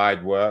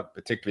provide work,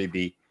 particularly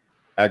the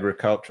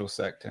agricultural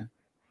sector.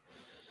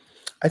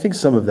 I think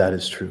some of that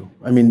is true.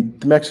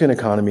 The Mexican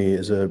economy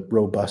is a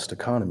robust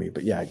economy,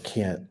 but yeah, it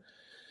can't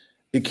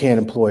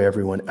employ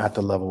everyone at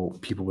the level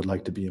people would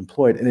like to be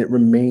employed. And it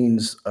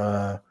remains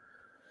kind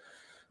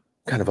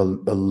of a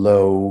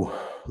low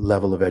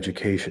level of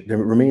education. There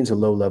remains a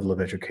low level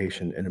of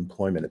education and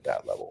employment at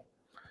that level.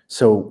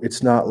 So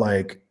it's not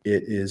like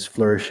it is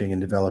flourishing and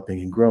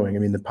developing and growing. I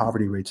mean, the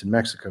poverty rates in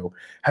Mexico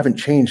haven't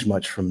changed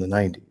much from the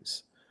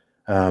 90s.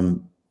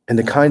 And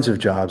the kinds of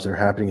jobs that are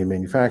happening in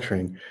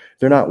manufacturing,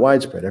 they're not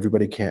widespread.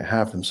 Everybody can't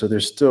have them. So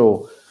there's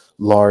still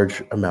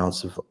large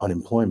amounts of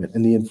unemployment.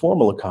 And the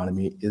informal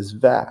economy is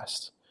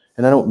vast.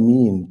 And I don't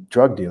mean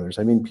drug dealers.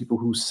 I mean people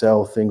who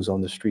sell things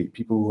on the street,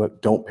 people who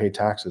don't pay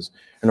taxes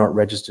and aren't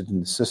registered in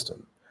the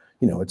system.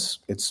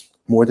 It's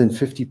more than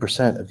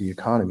 50% of the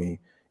economy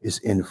is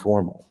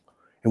informal.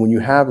 And when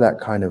you have that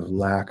kind of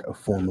lack of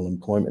formal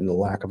employment and the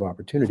lack of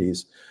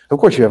opportunities, of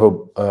course you have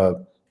a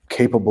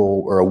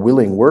capable or a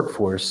willing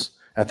workforce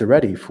at the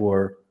ready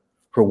for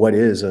what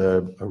is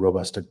a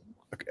robust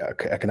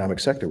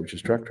economic sector, which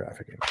is drug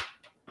trafficking.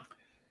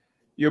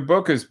 Your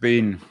book has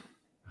been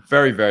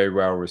very, very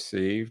well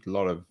received. A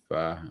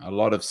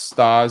lot of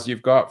stars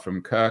you've got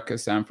from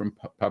Kirkus and from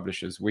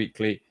Publishers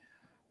Weekly.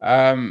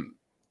 The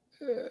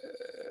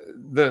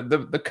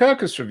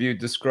Kirkus review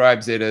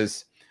describes it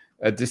as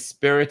a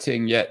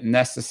dispiriting yet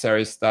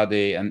necessary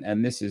study,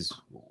 and this is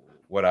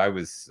what I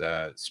was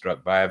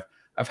struck by,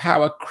 of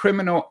how a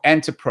criminal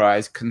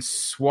enterprise can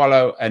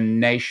swallow a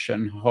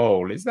nation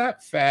whole. Is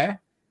that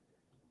fair?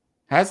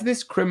 Has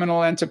this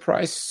criminal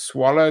enterprise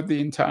swallowed the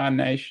entire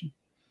nation?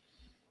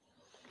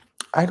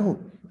 I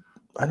don't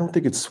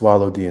think it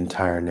swallowed the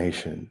entire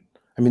nation.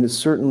 I mean, it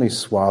certainly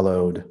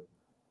swallowed.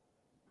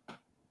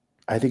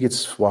 I think it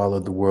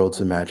swallowed the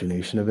world's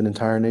imagination of an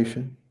entire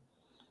nation.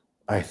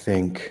 I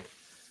think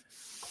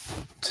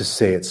to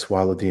say it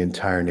swallowed the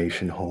entire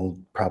nation whole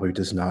probably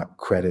does not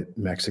credit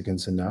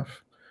Mexicans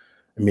enough.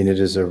 I mean, it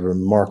is a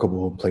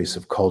remarkable place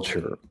of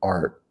culture,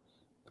 art,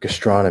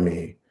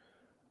 gastronomy,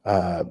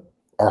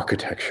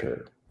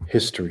 architecture,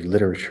 history,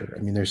 literature.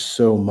 I mean, there's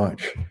so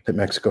much that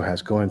Mexico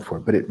has going for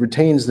it, but it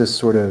retains this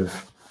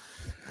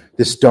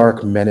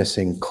dark,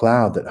 menacing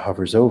cloud that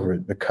hovers over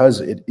it because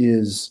it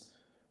is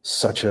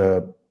such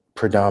a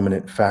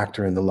predominant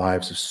factor in the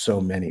lives of so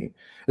many,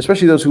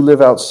 especially those who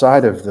live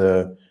outside of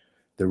the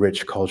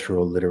rich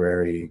cultural,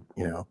 literary,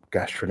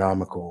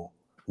 gastronomical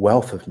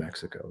wealth of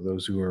Mexico.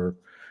 Those who are,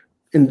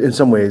 in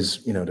some ways,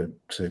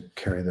 to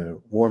carry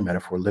the war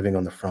metaphor, living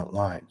on the front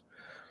line.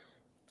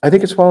 I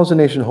think it swallows the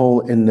nation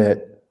whole in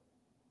that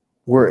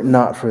were it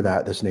not for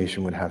that, this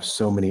nation would have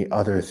so many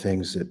other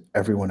things that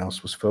everyone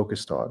else was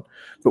focused on.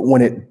 But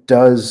when it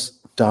does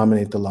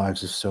dominate the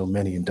lives of so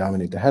many and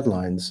dominate the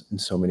headlines in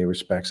so many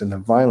respects, and the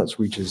violence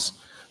reaches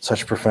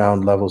such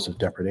profound levels of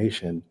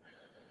depredation,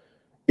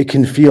 it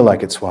can feel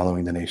like it's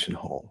swallowing the nation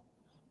whole.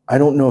 I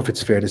don't know if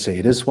it's fair to say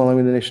it is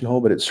swallowing the nation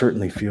whole, but it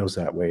certainly feels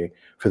that way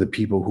for the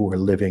people who are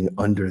living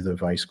under the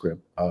vice grip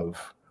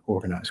of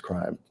organized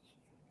crime.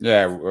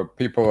 Yeah, well,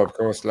 people, of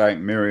course, like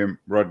Miriam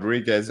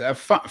Rodriguez.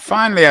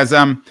 Finally,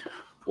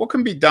 what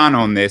can be done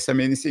on this? I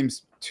mean, it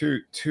seems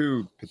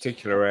two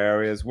particular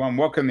areas. One,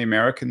 what can the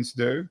Americans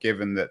do,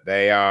 given that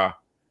they are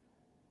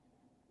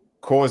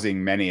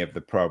causing many of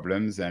the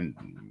problems, and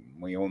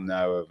we all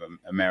know of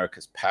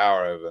America's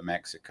power over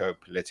Mexico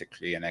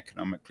politically and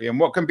economically, and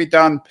what can be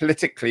done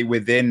politically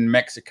within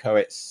Mexico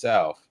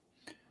itself?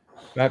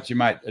 Perhaps you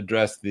might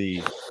address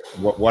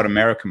what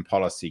American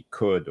policy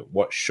could,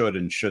 what should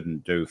and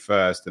shouldn't do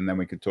first, and then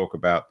we could talk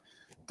about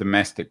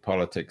domestic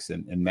politics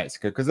in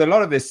Mexico, because a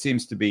lot of this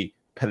seems to be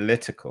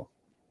political.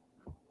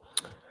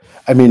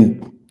 I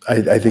mean,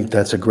 I think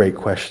that's a great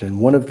question.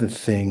 One of the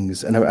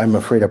things, and I'm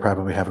afraid I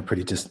probably have a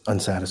pretty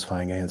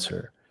unsatisfying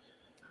answer.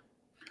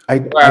 I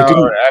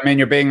mean,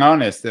 you're being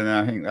honest, and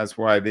I think that's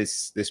why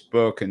this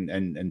book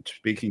and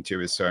speaking to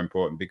you is so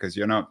important, because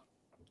you're not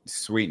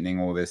sweetening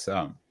all this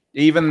up.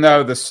 Even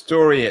though the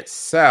story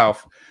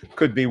itself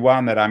could be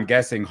one that I'm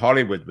guessing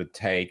Hollywood would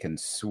take and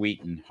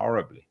sweeten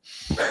horribly.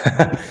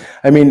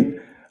 I mean,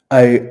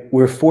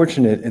 we're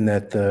fortunate in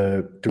that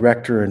the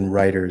director and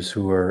writers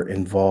who are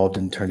involved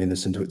in turning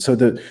this into it. So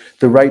the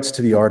rights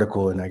to the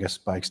article, and I guess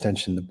by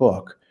extension the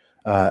book,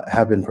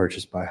 have been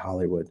purchased by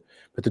Hollywood.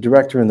 But the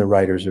director and the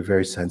writers are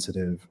very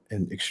sensitive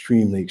and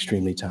extremely,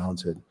 extremely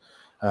talented.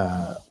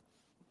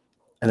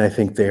 And I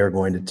think they are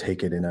going to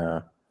take it in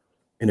a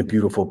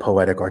beautiful,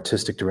 poetic,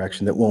 artistic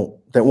direction that won't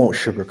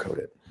sugarcoat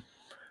it.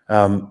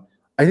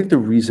 I think the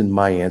reason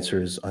my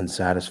answer is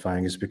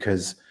unsatisfying is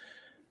because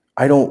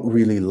I don't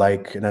really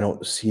like, and I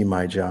don't see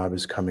my job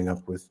as coming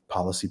up with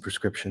policy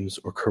prescriptions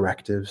or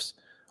correctives.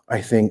 I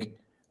think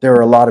there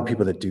are a lot of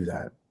people that do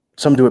that.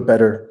 Some do it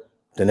better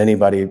than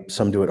anybody.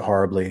 Some do it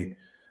horribly.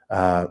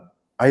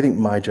 I think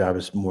my job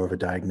is more of a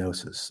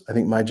diagnosis. I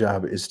think my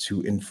job is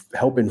to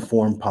help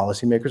inform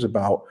policymakers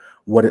about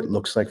what it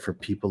looks like for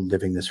people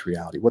living this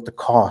reality, what the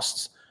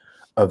costs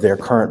of their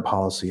current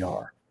policy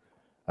are,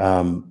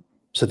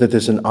 so that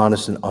there's an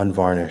honest and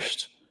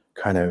unvarnished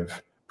kind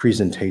of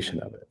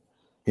presentation of it.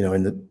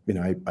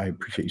 I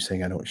appreciate you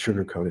saying I don't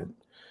sugarcoat it,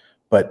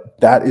 but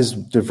that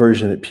is the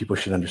version that people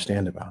should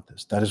understand about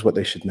this. That is what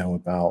they should know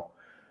about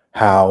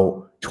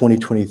how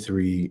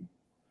 2023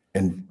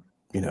 and,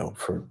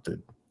 for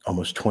the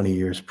almost 20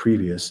 years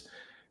previous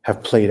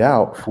have played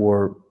out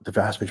for the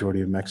vast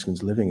majority of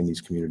Mexicans living in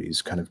these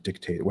communities, kind of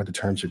dictated, where the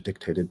terms are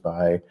dictated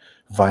by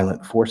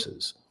violent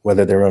forces,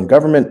 whether their own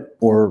government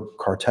or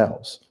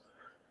cartels.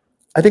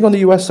 I think on the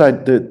US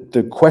side,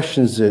 the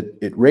questions that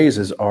it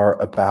raises are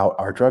about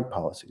our drug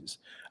policies,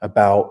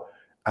 about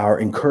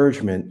our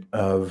encouragement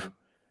of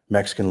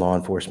Mexican law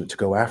enforcement to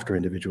go after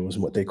individuals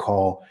and what they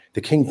call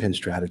the kingpin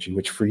strategy,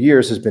 which for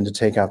years has been to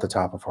take out the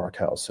top of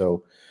cartels.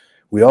 So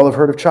we all have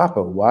heard of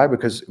Chapo. Why?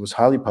 Because it was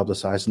highly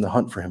publicized and the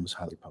hunt for him was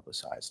highly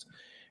publicized.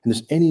 And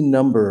there's any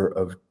number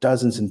of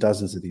dozens and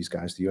dozens of these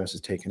guys the US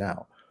has taken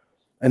out.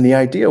 And the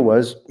idea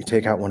was you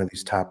take out one of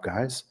these top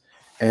guys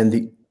and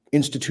the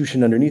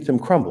institution underneath them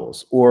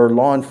crumbles, or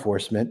law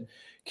enforcement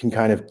can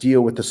kind of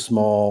deal with the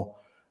small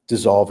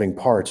dissolving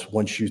parts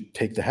once you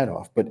take the head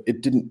off. But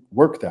it didn't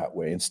work that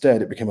way.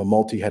 Instead, it became a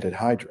multi-headed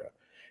hydra.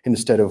 And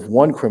instead of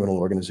one criminal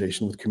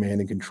organization with command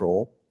and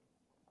control,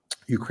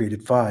 you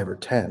created 5 or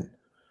 10.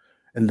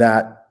 And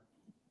that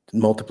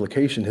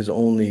multiplication has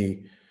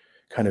only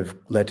kind of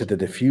led to the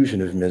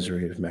diffusion of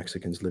misery of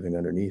Mexicans living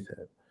underneath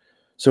it.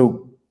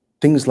 So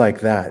things like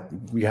that,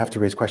 we have to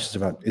raise questions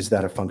about, is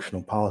that a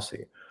functional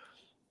policy?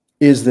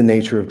 Is the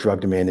nature of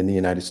drug demand in the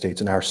United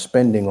States and our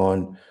spending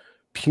on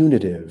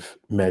punitive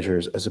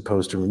measures as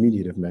opposed to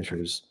remediative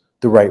measures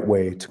the right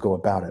way to go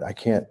about it?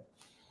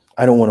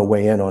 I don't want to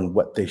weigh in on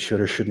what they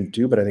should or shouldn't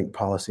do, but I think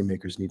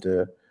policymakers need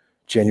to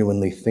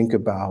genuinely think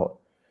about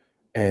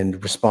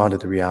and respond to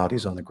the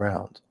realities on the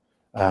ground,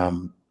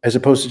 as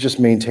opposed to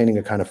just maintaining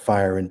a kind of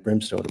fire and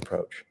brimstone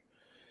approach.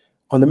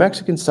 On the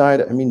Mexican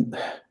side, I mean,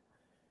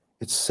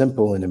 it's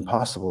simple and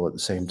impossible at the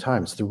same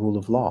time. It's the rule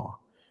of law.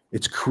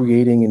 It's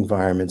creating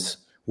environments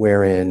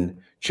wherein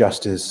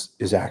justice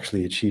is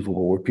actually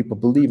achievable, where people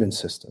believe in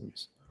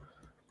systems.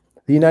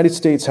 The United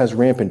States has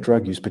rampant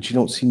drug use, but you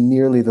don't see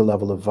nearly the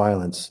level of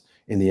violence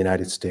in the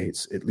United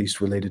States, at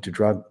least related to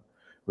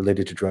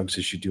drugs,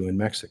 as you do in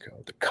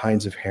Mexico, the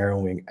kinds of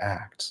harrowing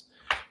acts.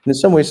 And in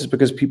some ways, it's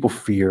because people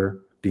fear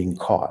being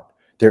caught.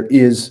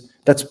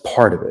 That's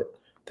part of it,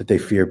 that they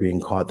fear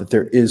being caught, that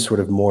there is sort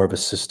of more of a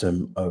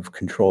system of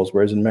controls.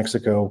 Whereas in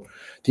Mexico,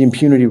 the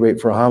impunity rate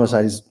for a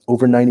homicide is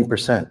over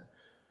 90%.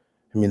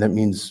 I mean, that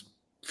means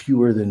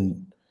fewer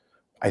than,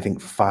 I think,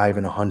 5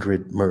 in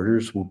 100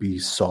 murders will be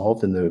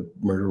solved and the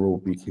murderer will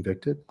be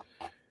convicted.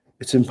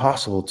 It's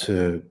impossible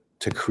to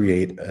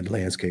create a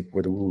landscape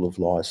where the rule of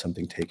law is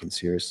something taken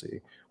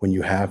seriously when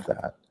you have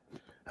that.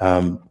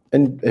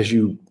 And as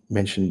you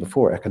mentioned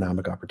before,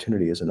 economic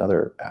opportunity is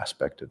another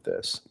aspect of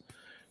this.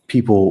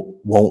 People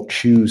won't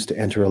choose to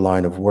enter a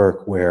line of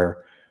work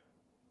where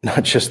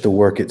not just the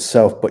work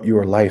itself, but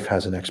your life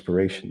has an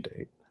expiration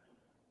date.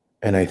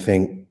 And I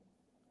think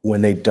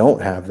when they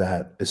don't have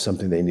that is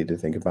something they need to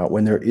think about.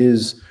 When there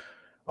is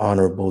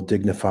honorable,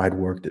 dignified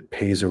work that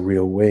pays a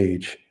real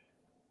wage,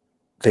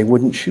 they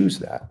wouldn't choose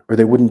that, or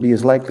they wouldn't be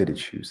as likely to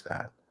choose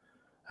that.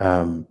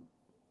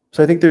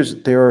 So I think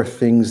there are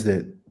things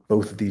that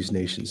both of these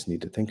nations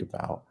need to think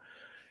about.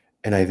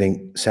 And I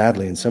think,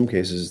 sadly, in some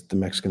cases, the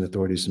Mexican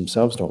authorities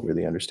themselves don't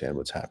really understand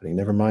what's happening,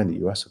 never mind the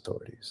U.S.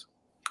 authorities.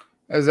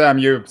 Azam,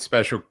 you're a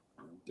special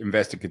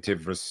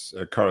investigative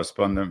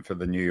correspondent for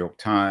the New York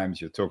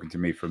Times. You're talking to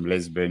me from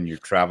Lisbon. You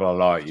travel a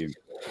lot. Your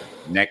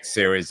next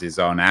series is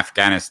on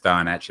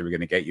Afghanistan. Actually, we're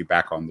going to get you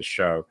back on the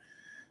show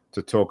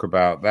to talk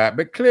about that.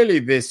 But clearly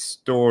this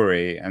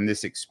story and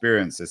this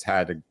experience has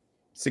had a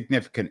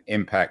significant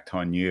impact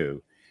on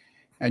you.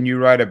 And you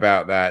write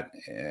about that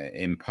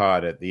in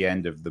part at the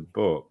end of the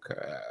book.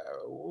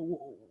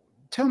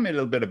 Tell me a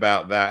little bit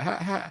about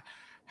that.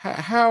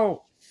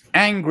 How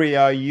angry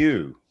are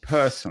you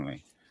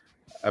personally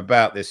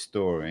about this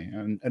story?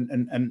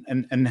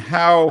 And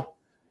how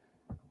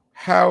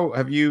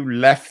have you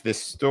left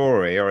this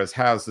story, or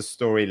how's the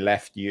story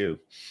left you?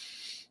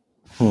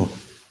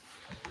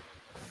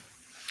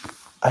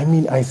 I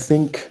mean, I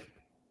think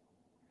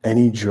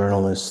any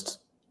journalist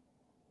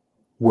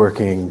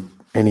working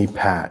any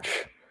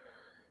patch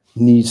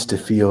needs to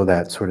feel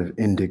that sort of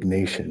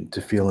indignation, to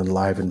feel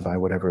enlivened by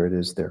whatever it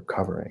is they're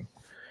covering.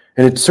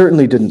 And it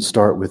certainly didn't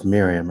start with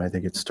Miriam. I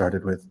think it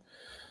started with,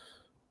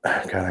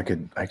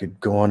 God, I could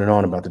go on and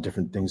on about the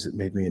different things that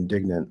made me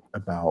indignant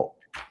about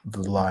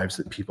the lives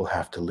that people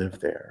have to live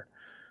there.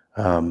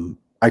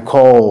 I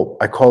call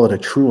it a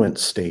truant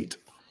state,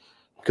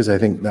 because I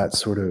think that's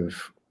sort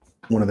of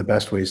one of the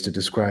best ways to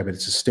describe it.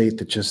 It's a state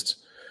that just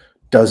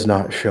does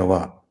not show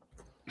up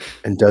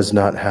and does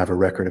not have a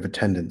record of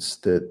attendance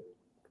that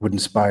would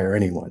inspire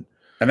anyone.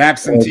 An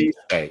absentee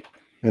state.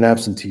 An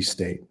absentee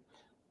state.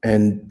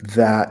 And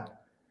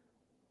that,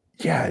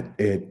 yeah,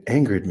 it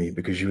angered me,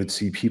 because you would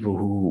see people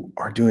who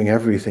are doing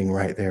everything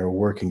right there,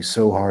 working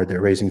so hard.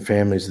 They're raising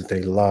families that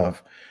they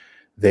love.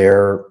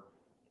 They're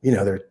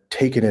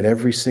taking it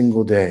every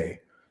single day.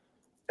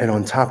 And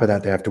on top of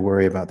that, they have to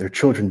worry about their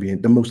children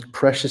being the most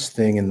precious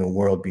thing in the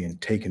world being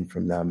taken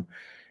from them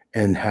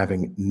and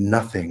having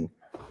nothing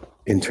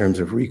in terms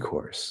of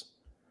recourse.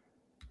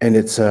 And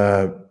it's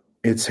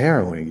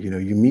harrowing.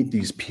 You meet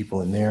these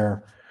people and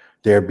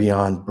they're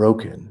beyond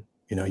broken.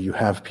 You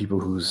have people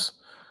whose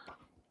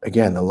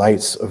again, the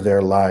lights of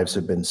their lives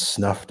have been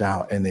snuffed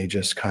out, and they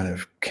just kind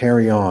of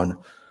carry on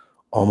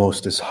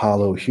almost as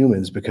hollow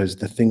humans because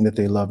the thing that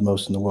they love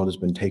most in the world has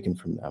been taken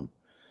from them.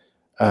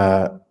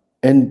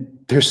 And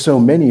there's so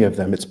many of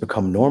them, it's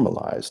become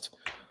normalized.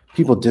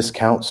 People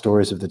discount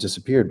stories of the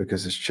disappeared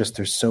because it's just,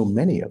 there's so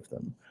many of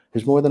them.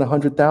 There's more than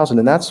 100,000,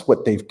 and that's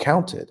what they've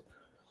counted.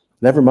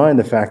 Never mind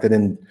the fact that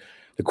in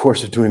the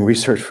course of doing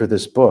research for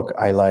this book,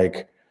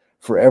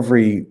 for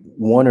every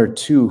one or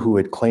two who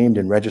had claimed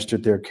and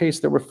registered their case,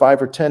 there were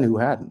 5 or 10 who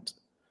hadn't.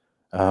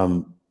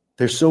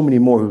 There's so many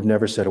more who've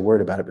never said a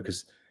word about it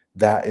because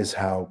that is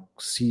how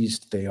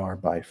seized they are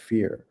by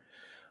fear.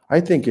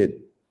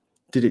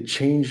 Did it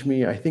change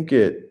me? I think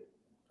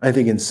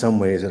in some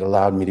ways it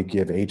allowed me to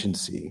give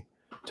agency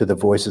to the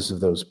voices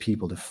of those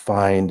people, to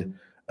find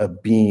a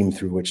beam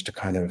through which to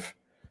kind of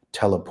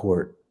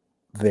teleport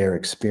their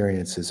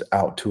experiences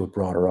out to a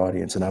broader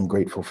audience. And I'm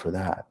grateful for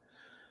that.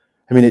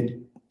 I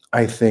mean,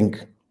 I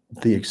think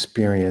the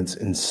experience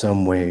in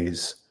some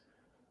ways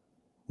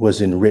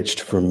was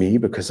enriched for me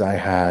because I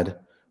had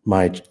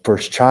my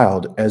first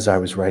child as I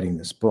was writing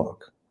this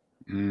book.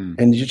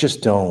 And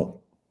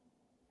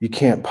you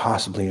can't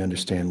possibly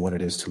understand what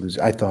it is to lose.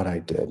 I thought I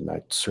did, and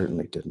I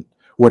certainly didn't.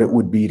 What it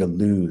would be to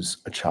lose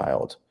a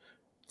child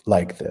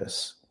like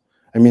this.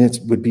 I mean, it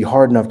would be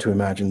hard enough to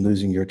imagine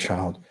losing your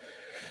child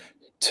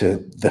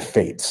to the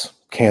fates,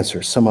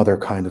 cancer, some other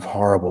kind of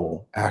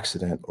horrible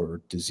accident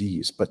or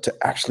disease, but to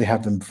actually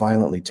have them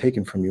violently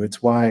taken from you.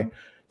 It's why I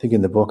think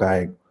in the book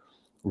I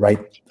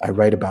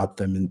write about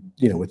them and,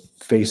 with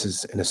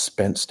faces in a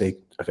spent state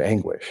of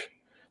anguish.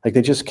 Like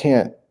they just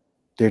can't,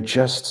 the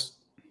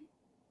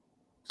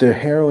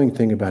harrowing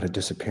thing about a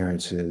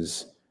disappearance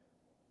is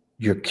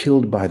you're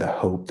killed by the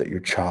hope that your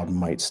child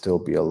might still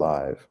be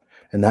alive.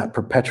 And that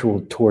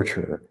perpetual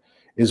torture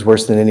is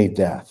worse than any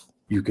death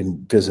you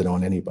can visit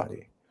on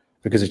anybody,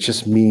 because it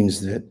just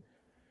means that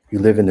you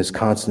live in this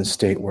constant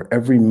state where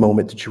every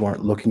moment that you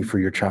aren't looking for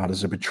your child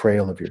is a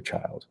betrayal of your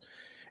child.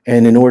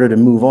 And in order to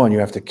move on, you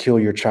have to kill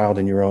your child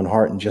in your own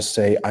heart and just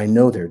say, I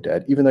know they're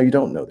dead, even though you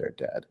don't know they're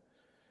dead.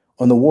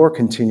 On the war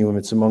continuum,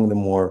 it's among the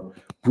more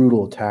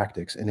brutal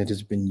tactics, and it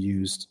has been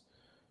used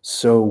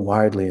so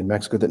widely in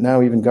Mexico that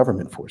now even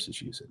government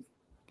forces use it.